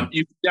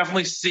 You can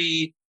definitely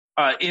see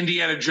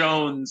Indiana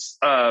Jones,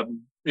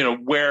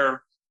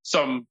 where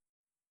some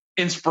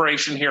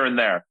inspiration here and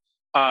there.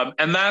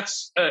 And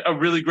that's a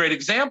really great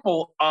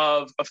example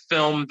of a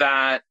film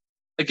that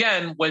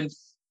again, when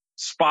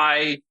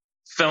spy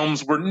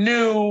films were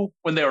new,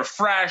 when they were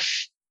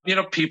fresh,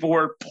 people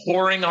were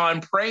pouring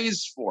on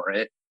praise for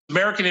it.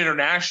 American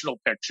International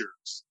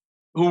Pictures,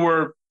 who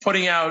were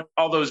putting out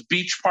all those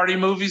beach party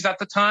movies at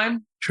the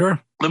time.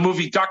 Sure. The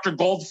movie Dr.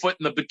 Goldfoot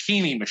and the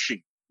Bikini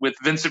Machine with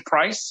Vincent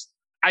Price.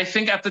 I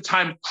think at the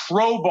time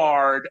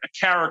crowbarred a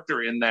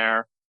character in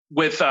there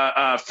with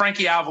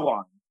Frankie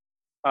Avalon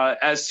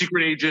as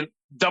Secret Agent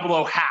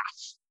 00 Half.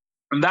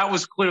 And that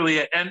was clearly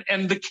it.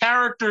 And the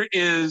character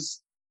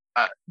is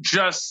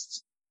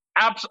just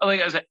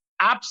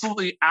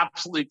absolutely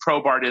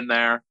crowbarred in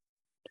there.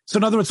 So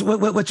in other words,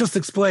 let's just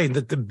explain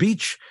that the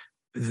beach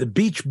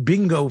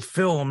bingo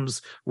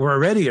films were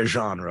already a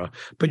genre,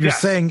 but you're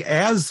saying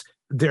as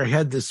there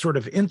had this sort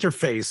of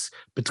interface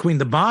between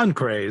the Bond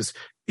craze,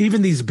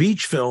 even these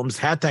beach films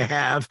had to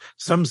have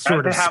some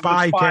sort of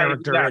spy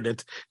character in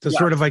it to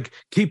sort of like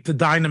keep the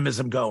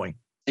dynamism going.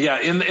 Yeah,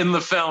 in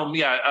the film,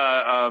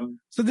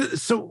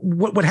 So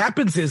what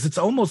happens is it's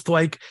almost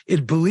like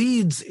it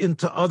bleeds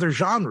into other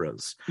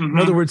genres. Mm-hmm.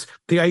 In other words,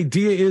 the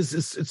idea is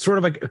it's sort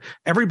of like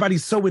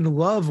everybody's so in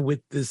love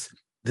with this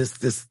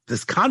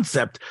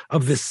concept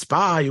of this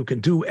spy who can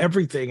do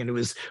everything and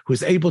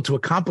who's able to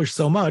accomplish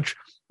so much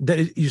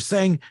that you're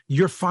saying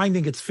you're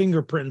finding its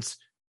fingerprints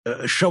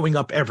showing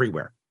up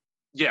everywhere.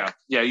 Yeah.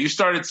 You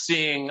started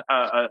seeing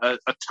a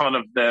ton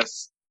of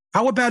this.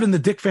 How about in the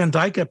Dick Van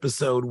Dyke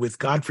episode with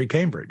Godfrey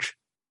Cambridge?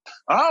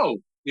 Oh,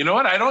 you know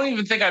what? I don't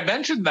even think I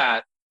mentioned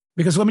that.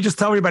 Because let me just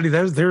tell everybody,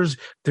 there's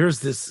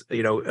this,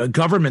 a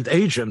government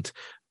agent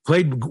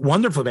played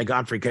wonderfully by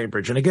Godfrey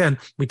Cambridge. And again,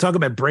 we talk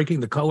about breaking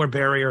the color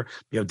barrier.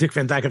 Dick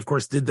Van Dyke, of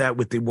course, did that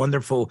with the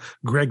wonderful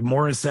Greg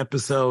Morris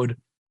episode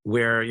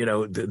where,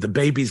 the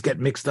babies get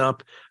mixed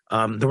up.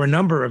 There were a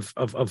number of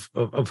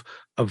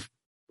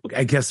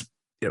I guess,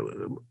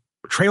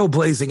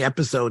 trailblazing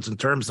episodes in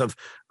terms of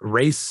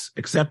race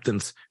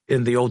acceptance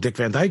in the old Dick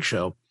Van Dyke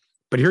Show.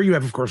 But here you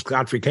have, of course,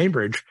 Godfrey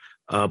Cambridge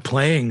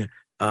playing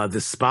the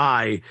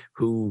spy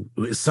who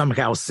is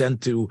somehow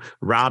sent to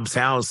Rob's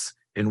house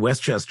in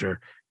Westchester.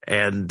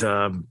 And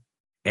again,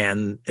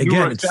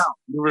 it's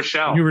New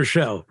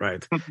Rochelle,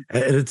 right?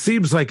 And it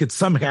seems like it's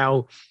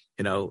somehow,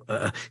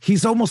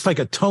 he's almost like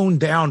a toned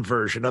down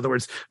version. In other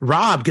words,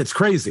 Rob gets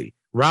crazy.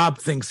 Rob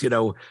thinks,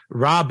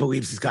 Rob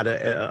believes he's got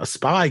a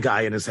spy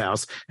guy in his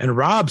house, and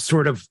Rob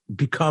sort of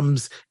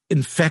becomes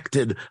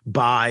infected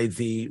by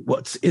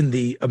what's in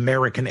the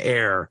American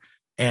air.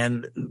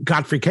 And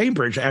Godfrey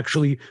Cambridge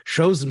actually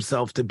shows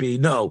himself to be,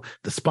 no,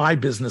 the spy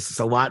business is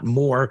a lot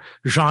more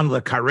Jean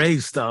Le Carré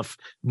stuff,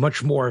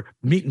 much more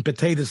meat and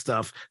potato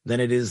stuff than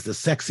it is the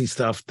sexy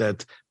stuff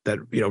that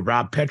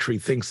Rob Petrie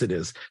thinks it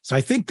is. So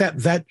I think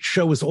that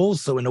show is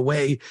also, in a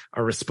way,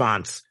 a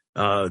response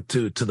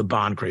to the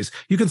Bond craze.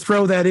 You can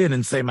throw that in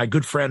and say, my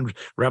good friend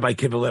Rabbi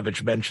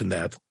Kivelevich mentioned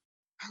that.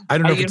 I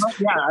don't know.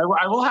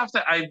 I will have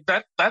to.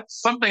 That's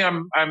something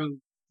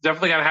I'm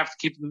definitely gonna have to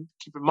keep in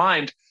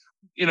mind.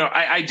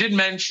 I did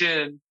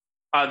mention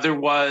there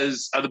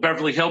was the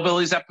Beverly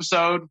Hillbillies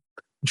episode.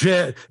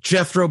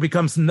 Jethro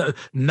becomes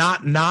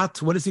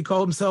not. What does he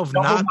call himself?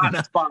 Double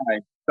not spy.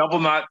 Double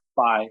not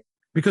spy.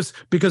 Because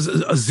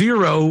a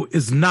zero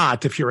is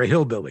not if you're a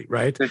hillbilly,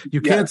 right?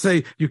 You can't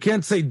say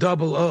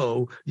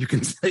 00.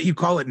 You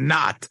call it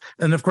not.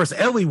 And of course,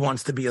 Ellie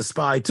wants to be a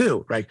spy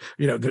too, right?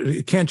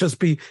 It can't just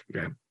be.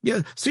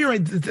 Yeah. So you're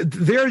right.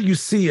 There you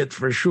see it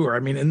for sure. I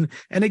mean,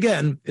 and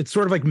again, it's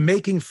sort of like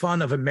making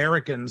fun of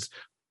Americans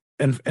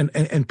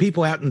and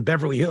people out in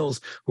Beverly Hills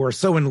who are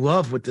so in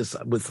love with this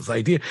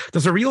idea.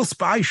 Does a real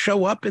spy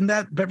show up in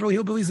that Beverly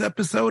Hillbillies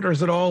episode, or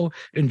is it all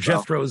in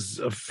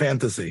Jethro's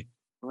fantasy?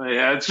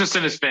 Yeah, it's just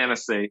in his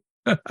fantasy.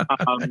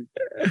 I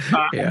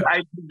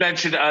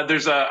mentioned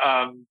there's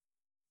a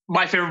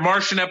My Favorite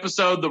Martian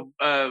episode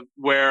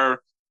where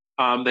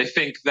they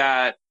think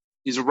that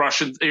he's a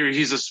Russian, or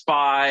he's a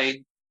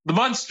spy. The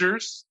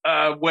Munsters,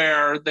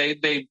 where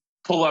they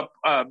pull up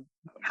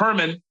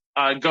Herman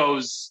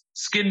goes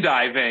skin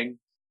diving,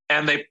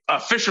 and a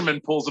fisherman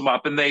pulls him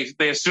up, and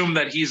they assume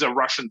that he's a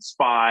Russian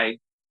spy.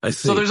 I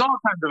see. So there's all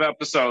kinds of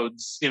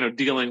episodes,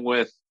 dealing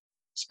with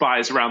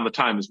spies around the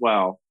time as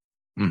well.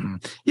 Mm-hmm.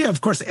 Yeah, of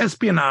course,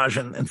 espionage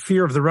and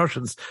fear of the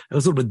Russians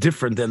is a little bit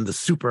different than the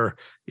super,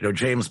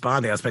 James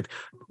Bond aspect.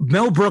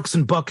 Mel Brooks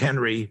and Buck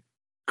Henry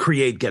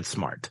create Get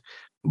Smart.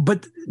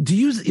 But do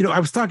you, I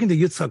was talking to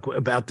Yitzhak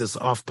about this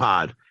off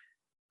pod.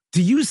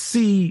 Do you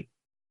see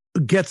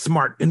Get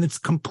Smart in its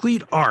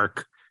complete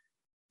arc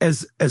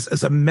as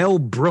a Mel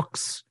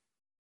Brooksian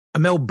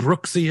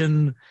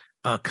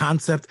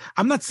concept?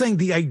 I'm not saying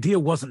the idea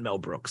wasn't Mel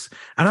Brooks,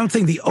 and I'm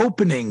saying the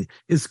opening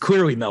is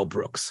clearly Mel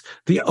Brooks.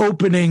 The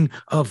opening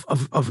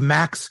of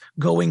Max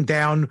going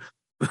down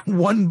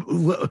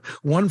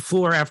one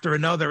floor after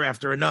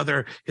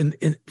another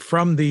in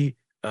from the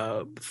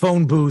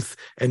phone booth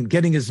and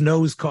getting his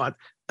nose caught.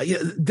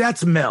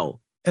 That's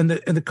Mel. And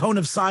the Cone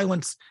of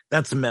Silence,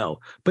 that's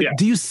Mel. But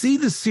do you see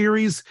the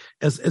series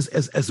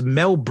as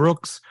Mel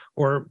Brooks,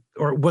 or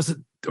was it,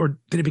 or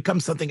did it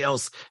become something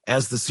else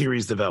as the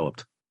series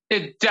developed?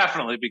 It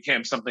definitely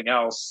became something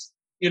else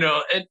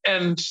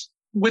and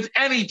with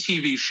any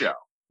TV show,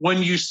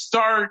 when you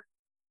start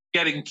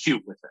getting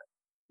cute with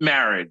it,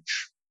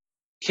 marriage,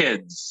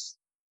 kids,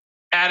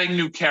 adding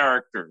new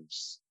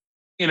characters,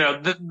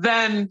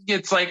 then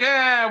it's like,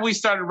 we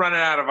started running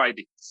out of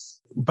ideas.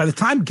 By the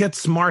time Get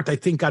Smart, I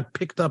think, got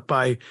picked up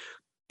by,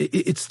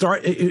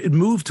 it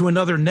moved to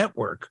another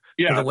network.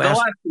 Yeah, the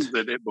last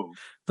season it moved.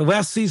 The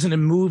last season it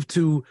moved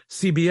to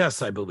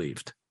CBS, I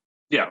believed.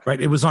 Yeah. Right.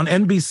 It was on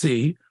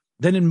NBC.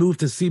 Then it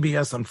moved to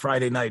CBS on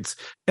Friday nights.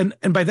 And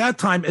by that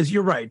time, as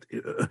you're right,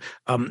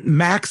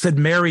 Max had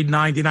married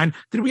 99.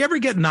 Did we ever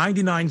get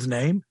 99's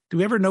name? Do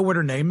we ever know what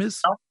her name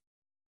is?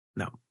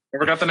 No.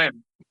 Never got the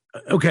name.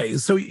 Okay.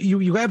 So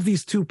you have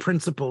these two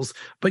principles,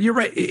 but you're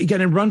right.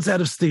 Again, it runs out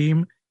of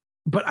steam.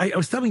 But I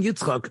was telling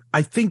Yitzchak,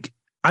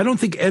 I don't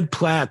think Ed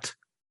Platt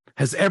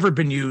has ever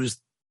been used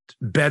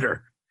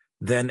better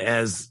than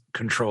as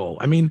Control.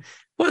 I mean,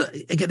 well,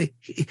 again,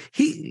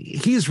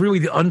 he's really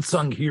the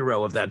unsung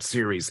hero of that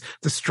series,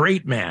 the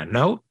straight man.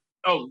 No?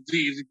 Oh,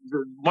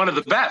 one of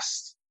the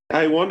best.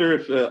 I wonder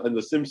if in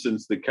The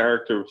Simpsons the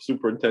character of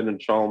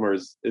Superintendent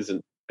Chalmers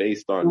isn't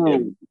based on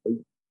him.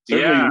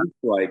 Certainly looks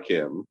like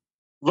him.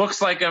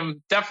 Looks like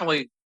him,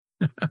 definitely.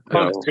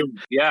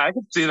 Yeah, I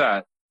can see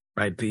that.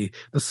 Right, the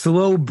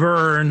slow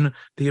burn,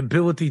 the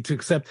ability to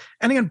accept,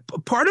 and again,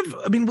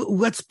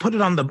 let's put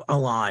it on a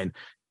line.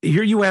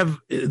 Here you have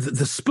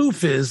the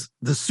spoof is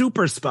the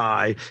super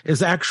spy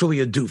is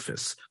actually a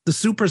doofus. The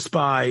super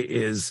spy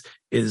is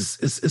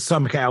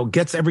somehow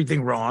gets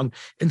everything wrong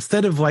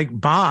instead of like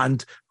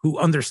Bond, who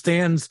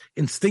understands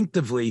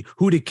instinctively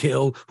who to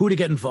kill, who to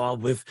get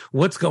involved with,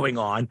 what's going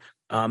on.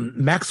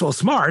 Maxwell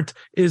Smart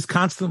is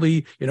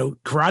constantly,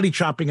 karate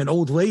chopping an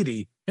old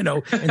lady,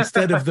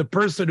 instead of the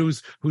person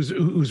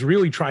who's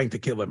really trying to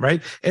kill him,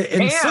 right?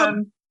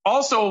 And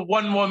also a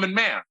one-woman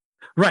man.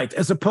 Right,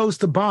 as opposed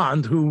to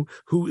Bond, who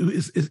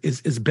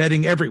is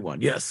betting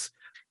everyone, yes.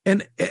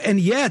 And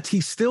yet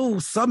he still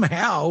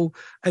somehow,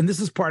 and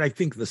this is part, I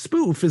think, the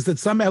spoof, is that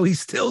somehow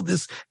he's still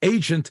this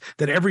agent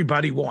that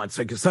everybody wants.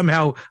 Like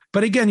somehow,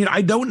 but again,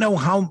 I don't know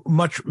how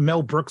much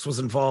Mel Brooks was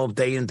involved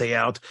day in, day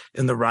out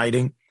in the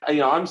writing.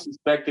 I'm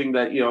suspecting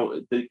that,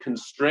 the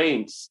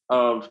constraints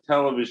of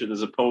television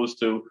as opposed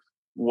to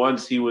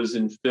once he was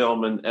in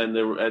film and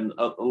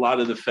a lot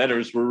of the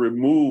fetters were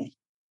removed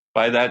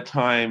by that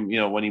time,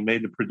 when he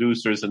made The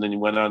Producers and then he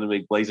went on to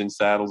make Blazing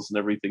Saddles and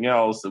everything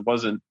else. It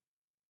wasn't,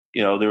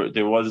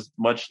 there was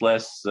much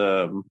less,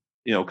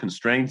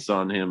 constraints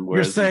on him.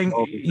 You're saying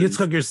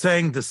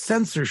the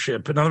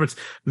censorship. In other words,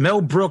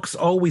 Mel Brooks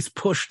always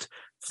pushed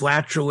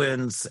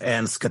flatulence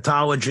and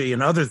scatology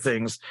and other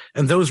things,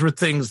 and those were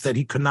things that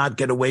he could not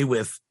get away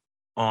with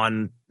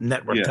on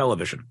network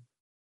television.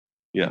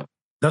 Yeah.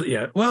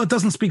 Well, it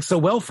doesn't speak so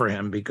well for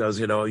him because,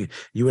 you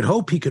would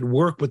hope he could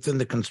work within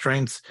the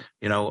constraints,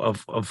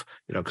 of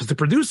because The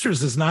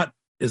Producers is not,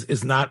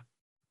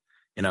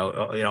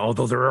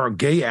 although there are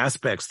gay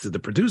aspects to The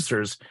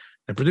Producers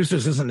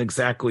isn't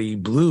exactly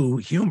blue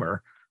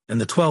humor.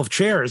 And The 12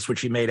 Chairs,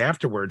 which he made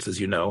afterwards, as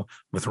you know,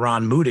 with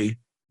Ron Moody,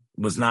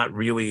 was not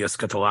really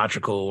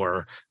eschatological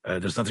or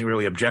there's nothing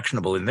really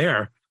objectionable in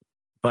there.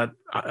 But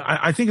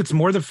I think it's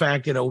more the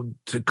fact,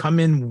 to come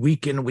in,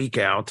 week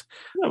out.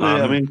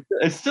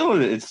 It's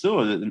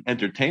still an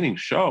entertaining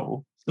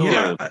show.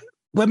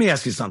 Let me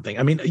ask you something.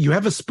 I mean, you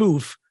have a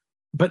spoof,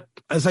 but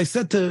as I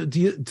said to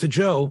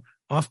Joe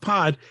off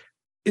pod,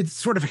 it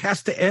sort of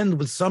has to end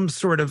with some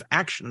sort of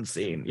action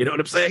scene. You know what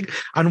I'm saying?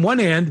 On one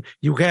hand,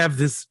 you have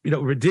this,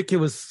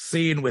 ridiculous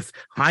scene with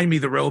Jaime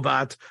the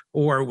robot,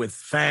 or with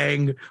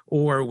Fang,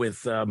 or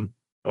with, or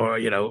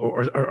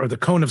the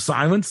Cone of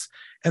Silence.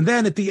 And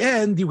then at the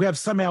end, you have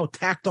somehow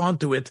tacked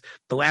onto it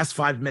the last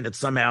 5 minutes.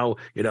 Somehow,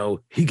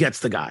 he gets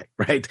the guy,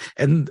 right?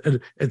 And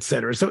et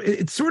cetera. So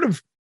it's sort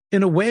of,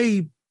 in a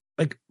way,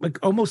 like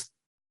almost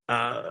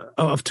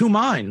of two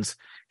minds.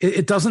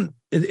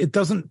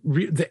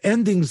 The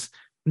endings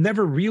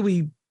never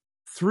really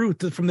through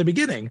from the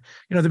beginning.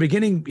 The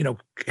beginning,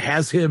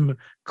 has him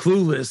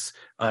clueless.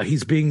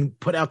 He's being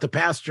put out to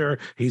pasture.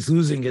 He's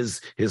losing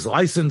his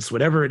license,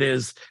 whatever it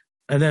is.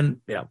 And then,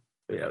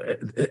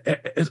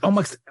 it's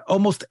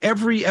almost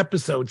every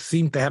episode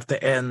seemed to have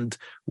to end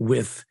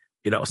with,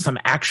 some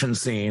action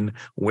scene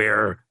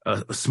where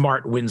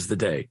Smart wins the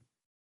day.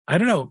 I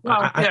don't know.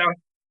 And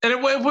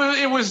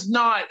it was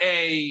not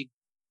a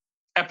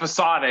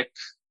episodic,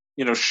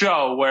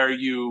 show where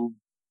you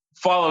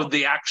followed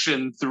the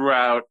action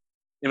throughout.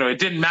 It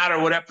didn't matter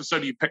what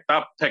episode you picked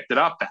it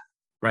up at.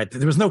 Right.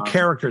 There was no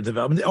character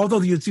development,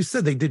 although you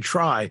said they did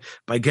try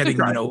by getting,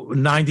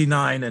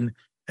 99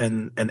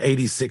 and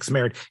 86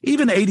 married.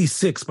 Even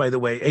 86, by the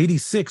way,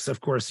 86, of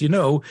course,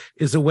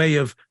 is a way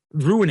of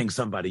ruining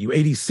somebody. You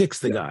 86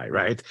 the guy,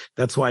 right?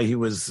 That's why he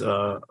was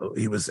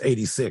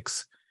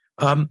 86.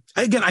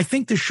 Again, I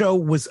think the show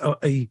was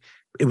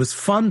it was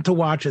fun to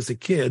watch as a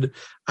kid.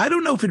 I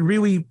don't know if it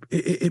really,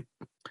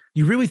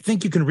 you really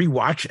think you can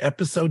rewatch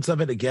episodes of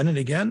it again and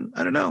again?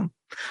 I don't know.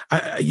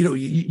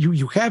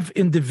 You have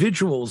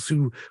individuals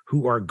who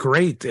are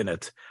great in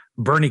it.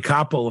 Bernie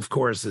Koppel, of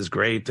course, is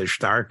great as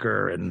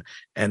Starker,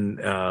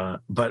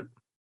 but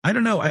I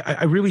don't know.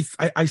 I really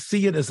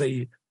see it as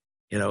a,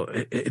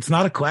 it's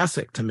not a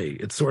classic to me.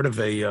 It's sort of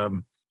a.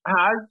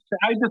 I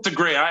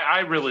disagree. I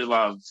really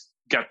love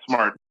Get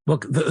Smart.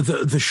 Look,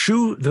 the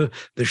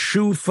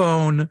shoe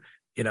phone,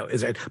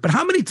 is it? But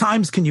how many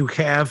times can you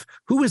have?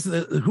 Who is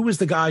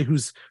the guy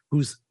who's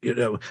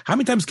how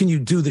many times can you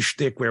do the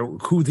shtick where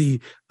who the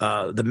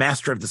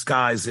master of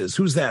disguise is?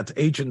 Who's that?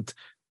 Agent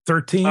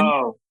 13?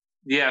 Oh,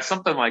 yeah,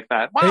 something like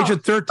that. Well,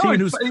 Agent 13,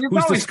 who's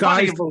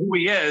disguised. Who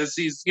he is?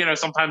 He's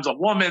sometimes a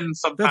woman.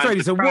 Sometimes that's right.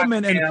 He's a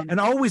woman, and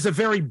always a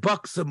very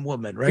buxom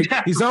woman, right?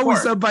 Yeah, he's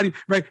always somebody,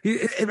 right?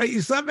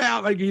 He's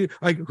somehow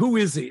like who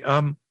is he?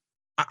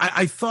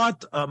 I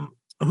thought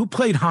who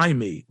played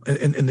Jaime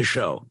in the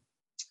show?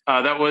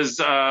 That was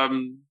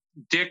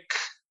Dick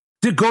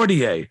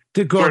Gordier.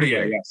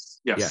 Yes.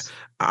 Yeah.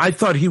 I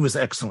thought he was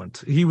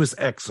excellent.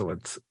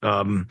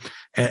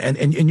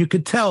 And you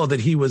could tell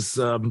that he was,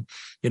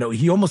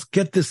 he almost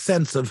get this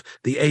sense of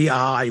the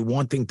AI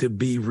wanting to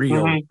be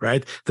real,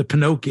 right? The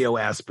Pinocchio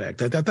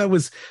aspect.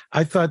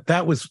 I thought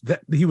that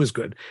he was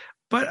good.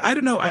 But I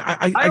don't know.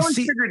 I always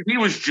figured he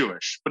was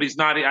Jewish, but he's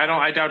not.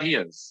 I doubt he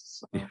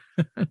is. So. I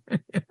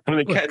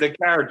mean, the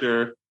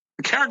character.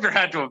 The character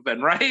had to have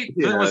been, right?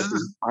 Yeah,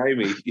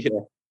 Jaime.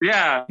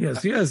 Yeah.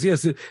 Yes. He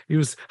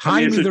was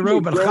Jaime the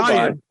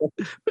robot.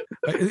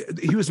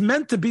 He was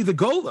meant to be the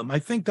Golem. I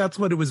think that's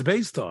what it was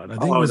based on. I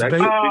think it was based.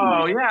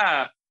 Oh,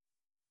 yeah.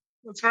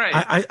 That's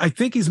right. I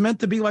think he's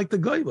meant to be like the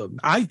Golem.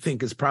 I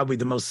think is probably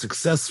the most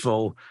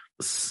successful,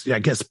 I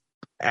guess,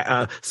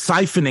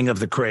 siphoning of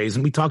the Craze.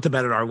 And we talked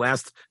about it our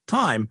last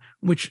time,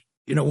 which,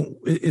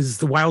 is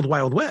the Wild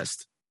Wild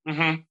West.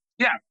 Mm-hmm.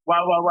 Yeah,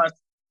 Wild Wild West.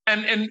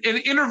 And in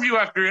interview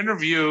after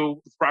interview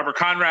with Robert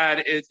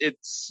Conrad,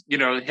 it's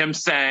him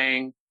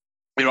saying,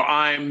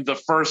 I'm the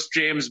first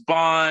James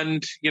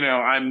Bond. You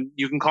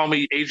can call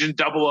me Agent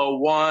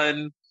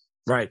 001.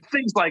 Right.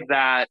 Things like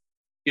that.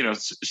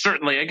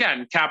 Certainly,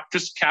 again,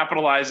 just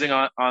capitalizing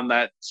on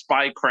that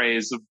spy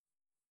craze of,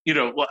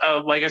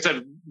 like I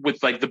said,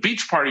 with like the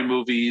Beach Party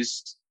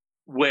movies,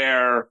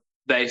 where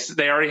they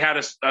already had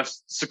a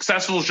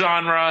successful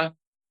genre.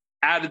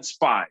 Added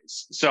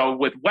spies. So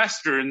with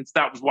Westerns,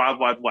 that was Wild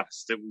Wild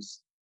West. It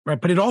was right,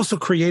 but it also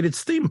created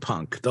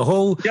steampunk. The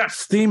whole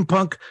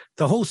steampunk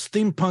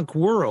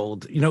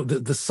world.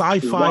 The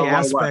sci-fi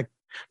aspect.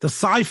 The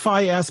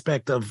sci-fi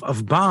aspect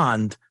of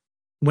Bond,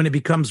 when it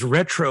becomes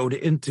retroed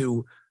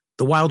into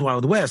the Wild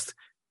Wild West,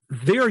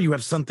 there you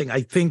have something.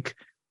 I think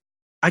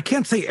I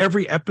can't say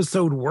every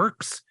episode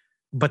works,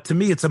 but to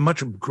me, it's a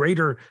much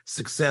greater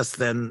success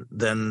than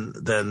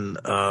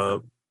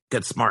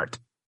Get Smart.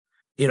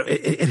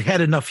 It had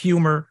enough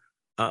humor,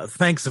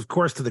 thanks, of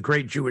course, to the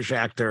great Jewish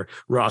actor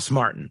Ross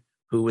Martin,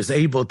 who was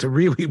able to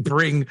really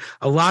bring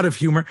a lot of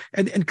humor.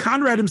 And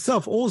Conrad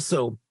himself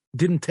also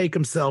didn't take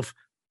himself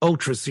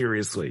ultra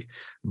seriously.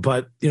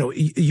 But,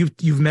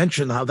 you've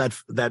mentioned how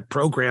that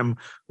program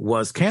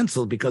was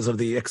canceled because of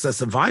the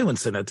excessive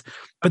violence in it.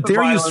 But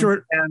there you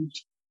sort and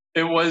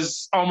it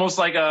was almost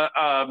like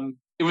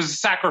it was a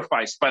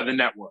sacrifice by the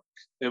network.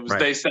 It was, right.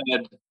 They said,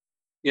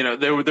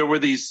 there were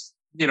these,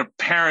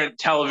 parent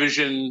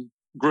television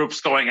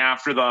groups going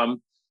after them.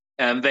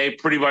 And they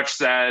pretty much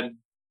said,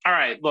 all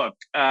right, look,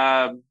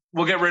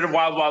 we'll get rid of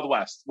Wild Wild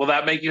West. Will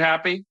that make you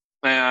happy?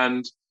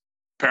 And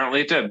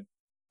apparently it did.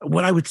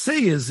 What I would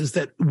say is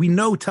that we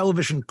know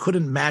television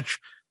couldn't match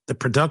the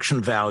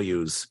production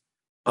values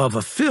of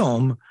a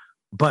film,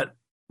 but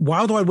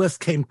Wild Wild West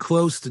came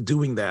close to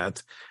doing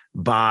that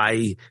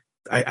by,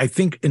 I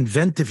think,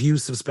 inventive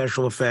use of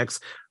special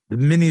effects. The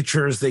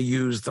miniatures they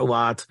used a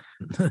lot,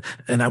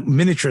 and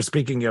miniature.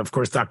 Speaking of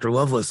course, Dr.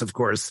 Lovelace, of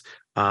course,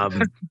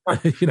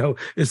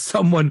 is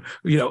someone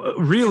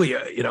really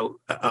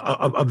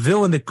a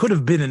villain that could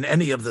have been in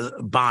any of the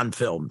Bond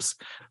films.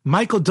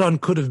 Michael Dunn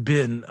could have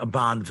been a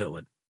Bond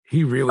villain.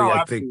 He really,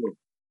 I think,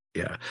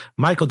 yeah,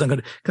 Michael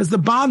Dunn, because the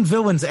Bond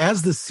villains,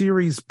 as the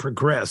series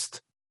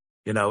progressed,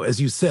 as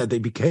you said, they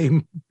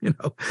became,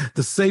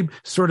 the same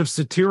sort of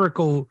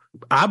satirical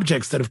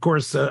objects that, of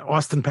course,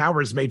 Austin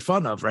Powers made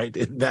fun of, right?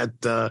 In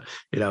that,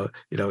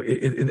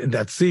 in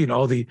that scene,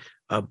 all the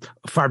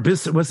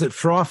Farbissina, was it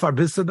Frau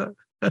Farbissina?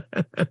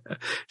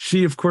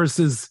 She, of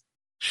course,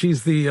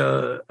 she's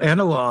the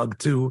analog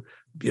to,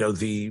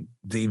 the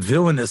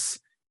villainous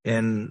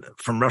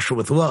from Russia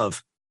with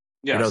Love.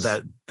 Yes.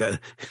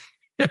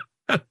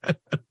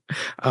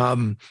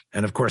 And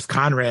of course,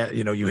 Conrad,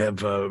 you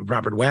have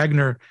Robert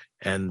Wagner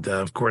and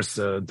of course,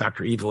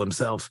 Dr. Evil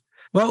himself.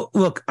 Well,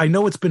 look, I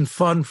know it's been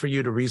fun for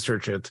you to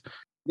research it.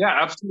 Yeah,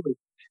 absolutely.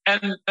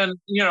 And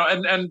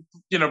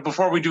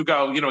before we do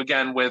go,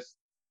 again, with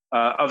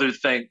other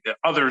spy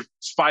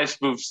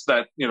spoofs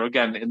that,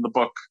 again, in the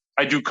book,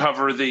 I do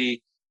cover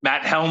the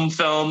Matt Helm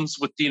films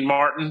with Dean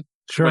Martin,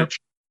 sure, which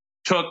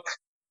took,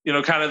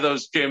 kind of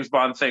those James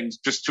Bond things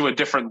just to a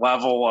different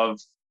level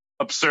of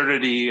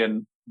absurdity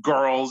and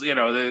girls,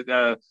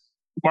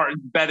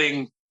 Martin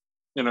betting,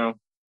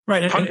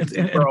 Right, and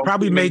it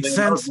probably made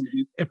sense.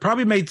 It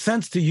probably made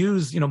sense to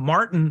use,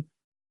 Martin,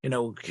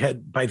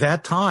 had by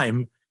that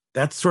time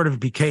that sort of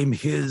became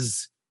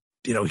his,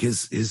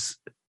 his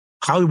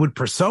Hollywood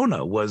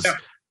persona was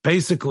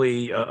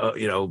basically,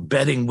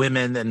 betting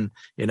women and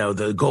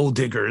the gold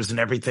diggers and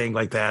everything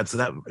like that. So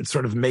that it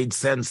sort of made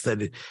sense that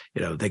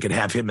they could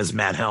have him as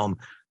Matt Helm.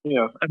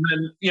 Yeah, and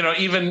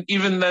then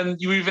even then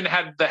you even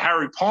had the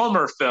Harry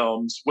Palmer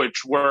films,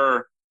 which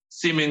were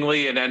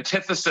seemingly an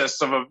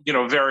antithesis of a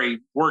very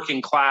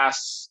working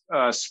class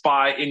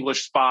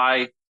English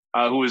spy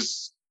who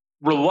was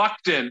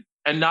reluctant,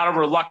 and not a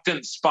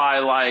reluctant spy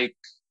like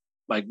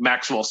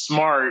Maxwell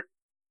Smart.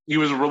 He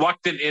was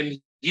reluctant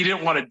in he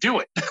didn't want to do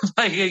it.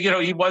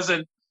 He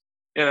wasn't,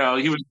 he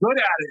was good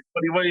at it,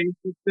 but he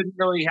didn't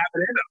really have it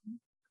in him.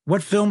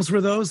 What films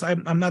were those?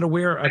 I'm not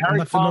aware. I'm Harry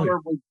not familiar.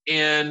 Palmer was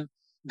in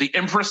The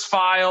Empress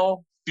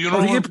File,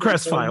 Funeral. The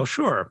Empress File,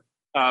 sure.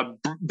 $1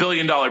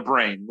 Billion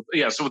Brain.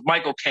 Yeah, so with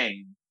Michael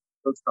Caine,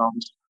 those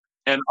films.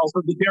 And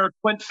also the Derek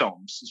Flint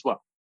films as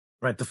well.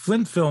 Right, the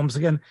Flint films.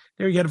 Again,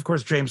 there you get, of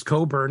course, James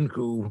Coburn,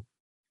 who,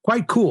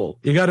 quite cool.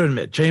 You got to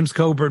admit, James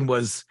Coburn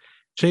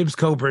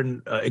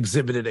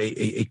exhibited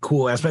a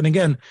cool aspect. And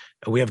again,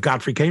 we have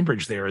Godfrey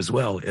Cambridge there as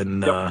well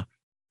in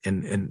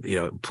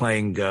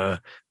playing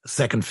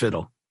second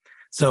fiddle.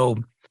 So,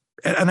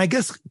 and I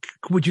guess,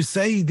 would you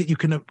say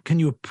that can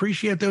you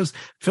appreciate those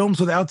films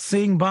without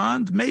seeing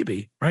Bond?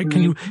 Maybe, right?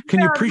 Can you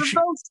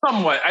appreciate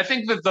somewhat? I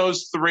think that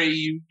those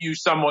three you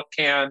somewhat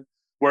can,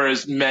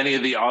 whereas many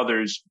of the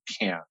others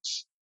can't.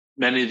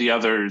 Many of the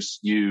others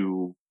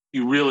you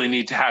really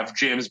need to have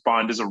James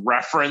Bond as a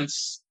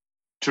reference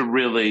to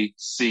really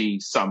see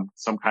some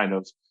kind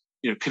of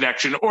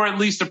connection, or at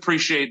least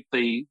appreciate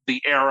the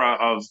era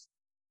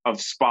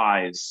of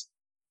spies.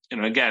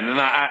 Again,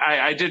 and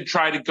I did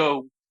try to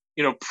go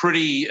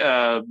pretty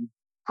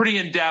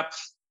in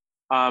depth.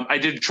 I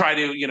did try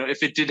to,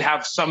 if it did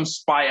have some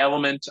spy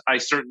element, I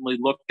certainly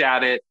looked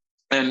at it.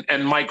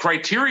 And my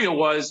criteria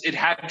was it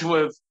had to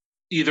have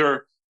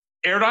either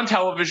aired on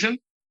television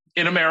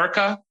in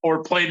America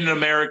or played in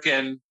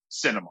American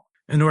cinema.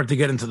 In order to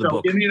get into the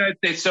book. In the United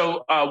States.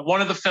 So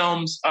one of the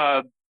films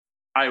I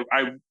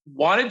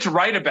wanted to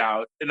write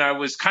about, and I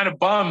was kind of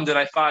bummed, and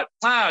I thought,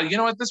 you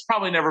know what, this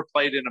probably never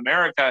played in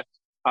America.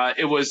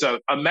 It was a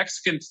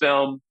Mexican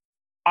film,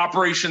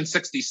 Operation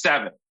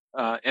 67,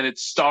 and it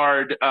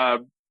starred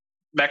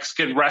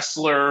Mexican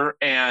wrestler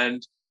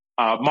and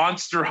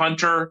monster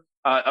hunter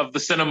of the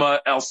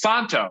cinema El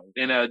Santo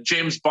in a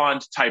James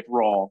Bond type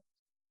role,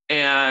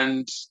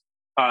 and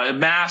a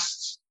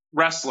masked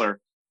wrestler.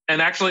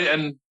 And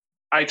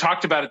I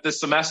talked about it this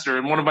semester,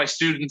 and one of my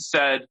students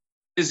said,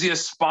 "Is he a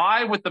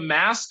spy with the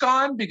mask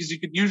on? Because you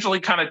could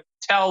usually kind of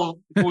tell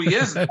who he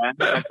is." And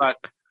I thought,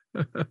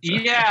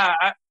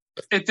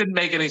 it didn't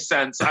make any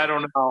sense. I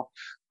don't know.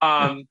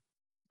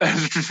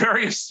 It's a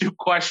very astute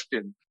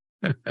question.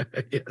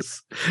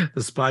 Yes,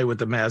 the spy with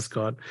the mask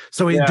on.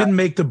 So he didn't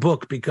make the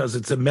book because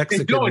it's a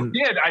Mexican. No, it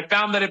did. I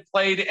found that it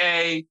played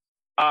a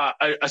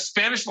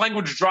Spanish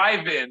language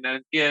drive-in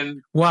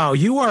in. Wow,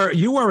 you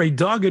are a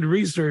dogged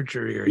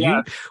researcher here.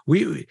 Yeah.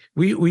 We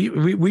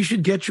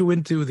should get you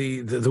into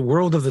the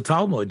world of the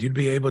Talmud. You'd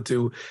be able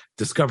to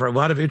discover a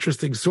lot of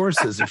interesting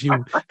sources if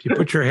you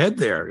put your head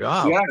there.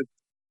 Wow. Yes.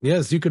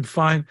 Yes, you could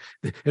find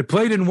it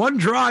played in one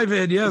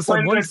drive-in. Yes,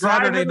 on one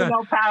Saturday night.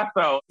 El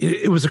Paso.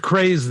 It was a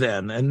craze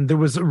then, and there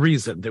was a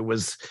reason. It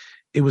was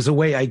a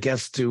way, I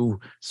guess, to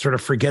sort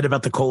of forget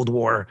about the Cold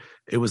War.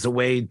 It was a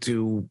way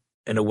to,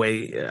 in a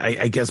way,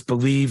 I guess,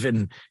 believe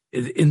in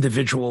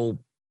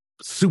individual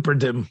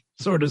superdom,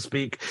 so to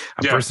speak.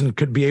 A person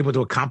could be able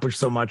to accomplish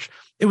so much.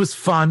 It was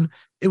fun.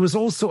 It was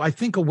also, I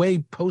think, a way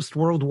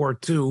post-World War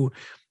II.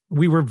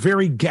 We were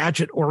very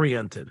gadget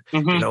oriented.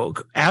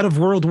 Mm-hmm. Out of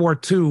World War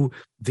II,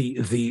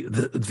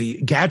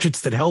 the gadgets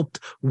that helped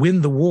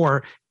win the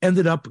war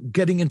ended up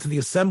getting into the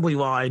assembly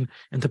line,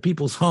 into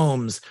people's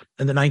homes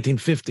in the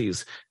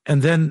 1950s.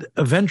 And then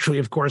eventually,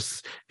 of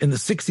course, in the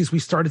 60s, we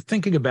started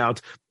thinking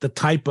about the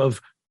type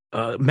of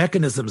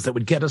mechanisms that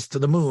would get us to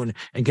the moon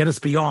and get us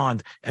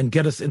beyond and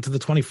get us into the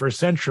 21st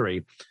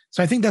century.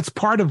 So I think that's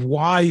part of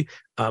why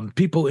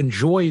people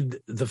enjoyed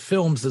the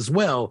films as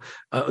well.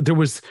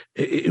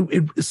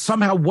 It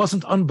somehow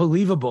wasn't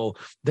unbelievable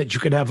that you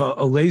could have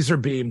a laser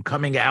beam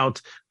coming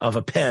out of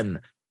a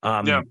pen.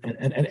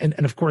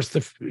 And of course,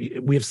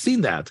 we have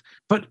seen that.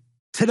 But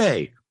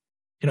today,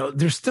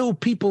 there's still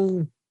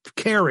people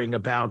caring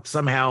about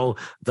somehow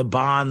the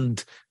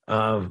Bond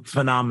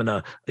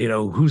phenomena,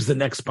 who's the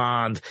next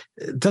Bond.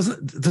 Does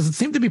it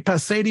seem to be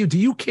passé to you? Do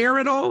you care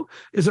at all?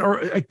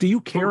 Do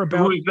you care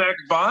about who's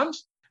next Bond?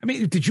 I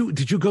mean, did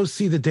you go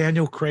see the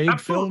Daniel Craig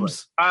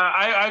films?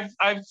 I've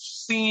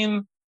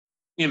seen,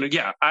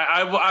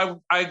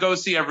 I go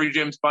see every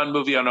James Bond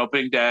movie on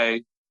opening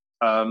day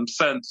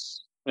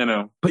since.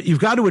 But you've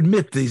got to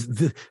admit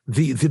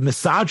the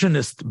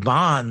misogynist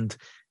Bond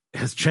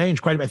has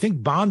changed quite a bit. I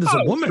think Bond is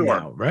a woman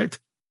now, right?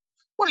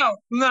 Well,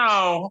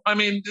 no. I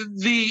mean,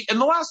 in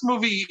the last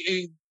movie,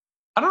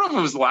 I don't know if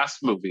it was the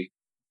last movie,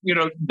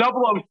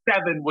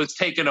 007 was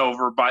taken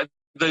over by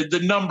the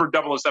number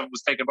 007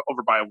 was taken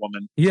over by a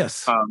woman.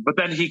 Yes. But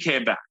then he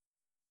came back.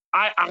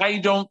 I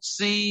don't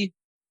see,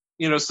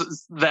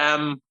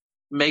 them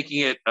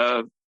making it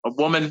a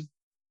woman.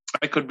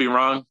 I could be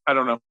wrong. I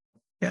don't know.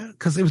 Yeah,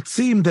 because it would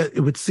seem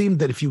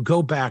that if you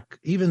go back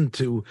even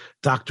to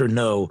Dr.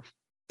 No,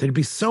 there'd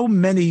be so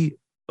many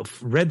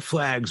red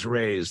flags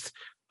raised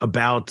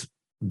about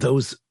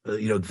those,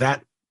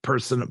 that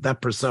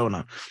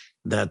persona.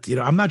 That,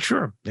 I'm not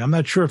sure. I'm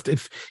not sure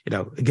if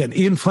again,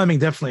 Ian Fleming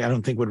definitely, I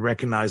don't think would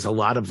recognize a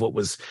lot of what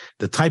was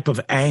the type of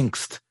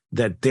angst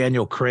that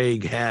Daniel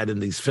Craig had in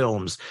these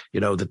films,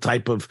 the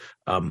type of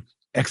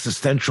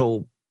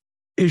existential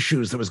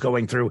issues that was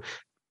going through.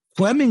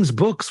 Fleming's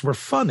books were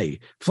funny.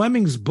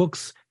 Fleming's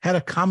books had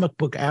a comic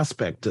book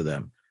aspect to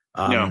them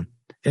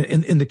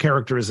in the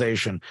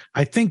characterization.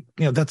 I think,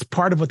 that's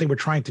part of what they were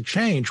trying to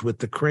change with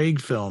the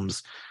Craig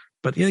films.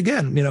 But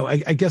again,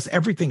 I guess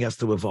everything has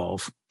to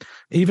evolve,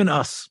 even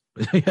us.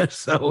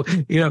 So,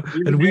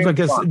 and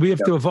we have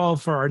to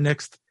evolve for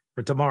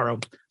tomorrow.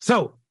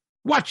 So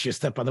watch your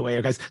step on the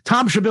way, guys.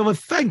 Thom Shubilla,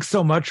 thanks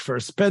so much for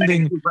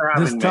spending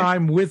this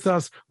time with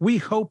us. We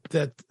hope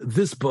that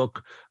this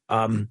book,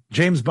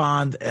 James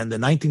Bond and the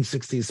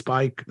 1960s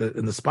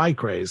spy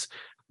craze,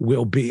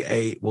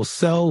 will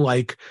sell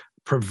like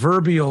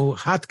proverbial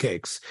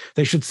hotcakes.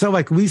 They should sell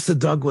like Lisa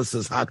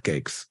Douglas's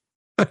hotcakes.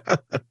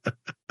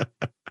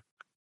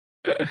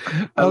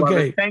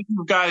 Okay. Thank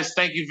you, guys.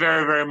 Thank you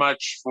very, very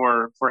much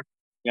for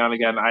being on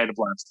again. I had a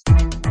blast.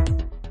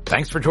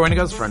 Thanks for joining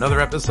us for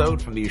another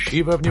episode from the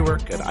Yeshiva of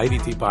Newark at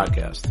IDT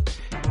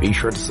Podcast. Be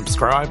sure to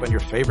subscribe on your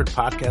favorite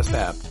podcast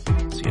app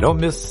so you don't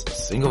miss a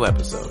single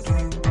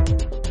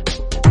episode.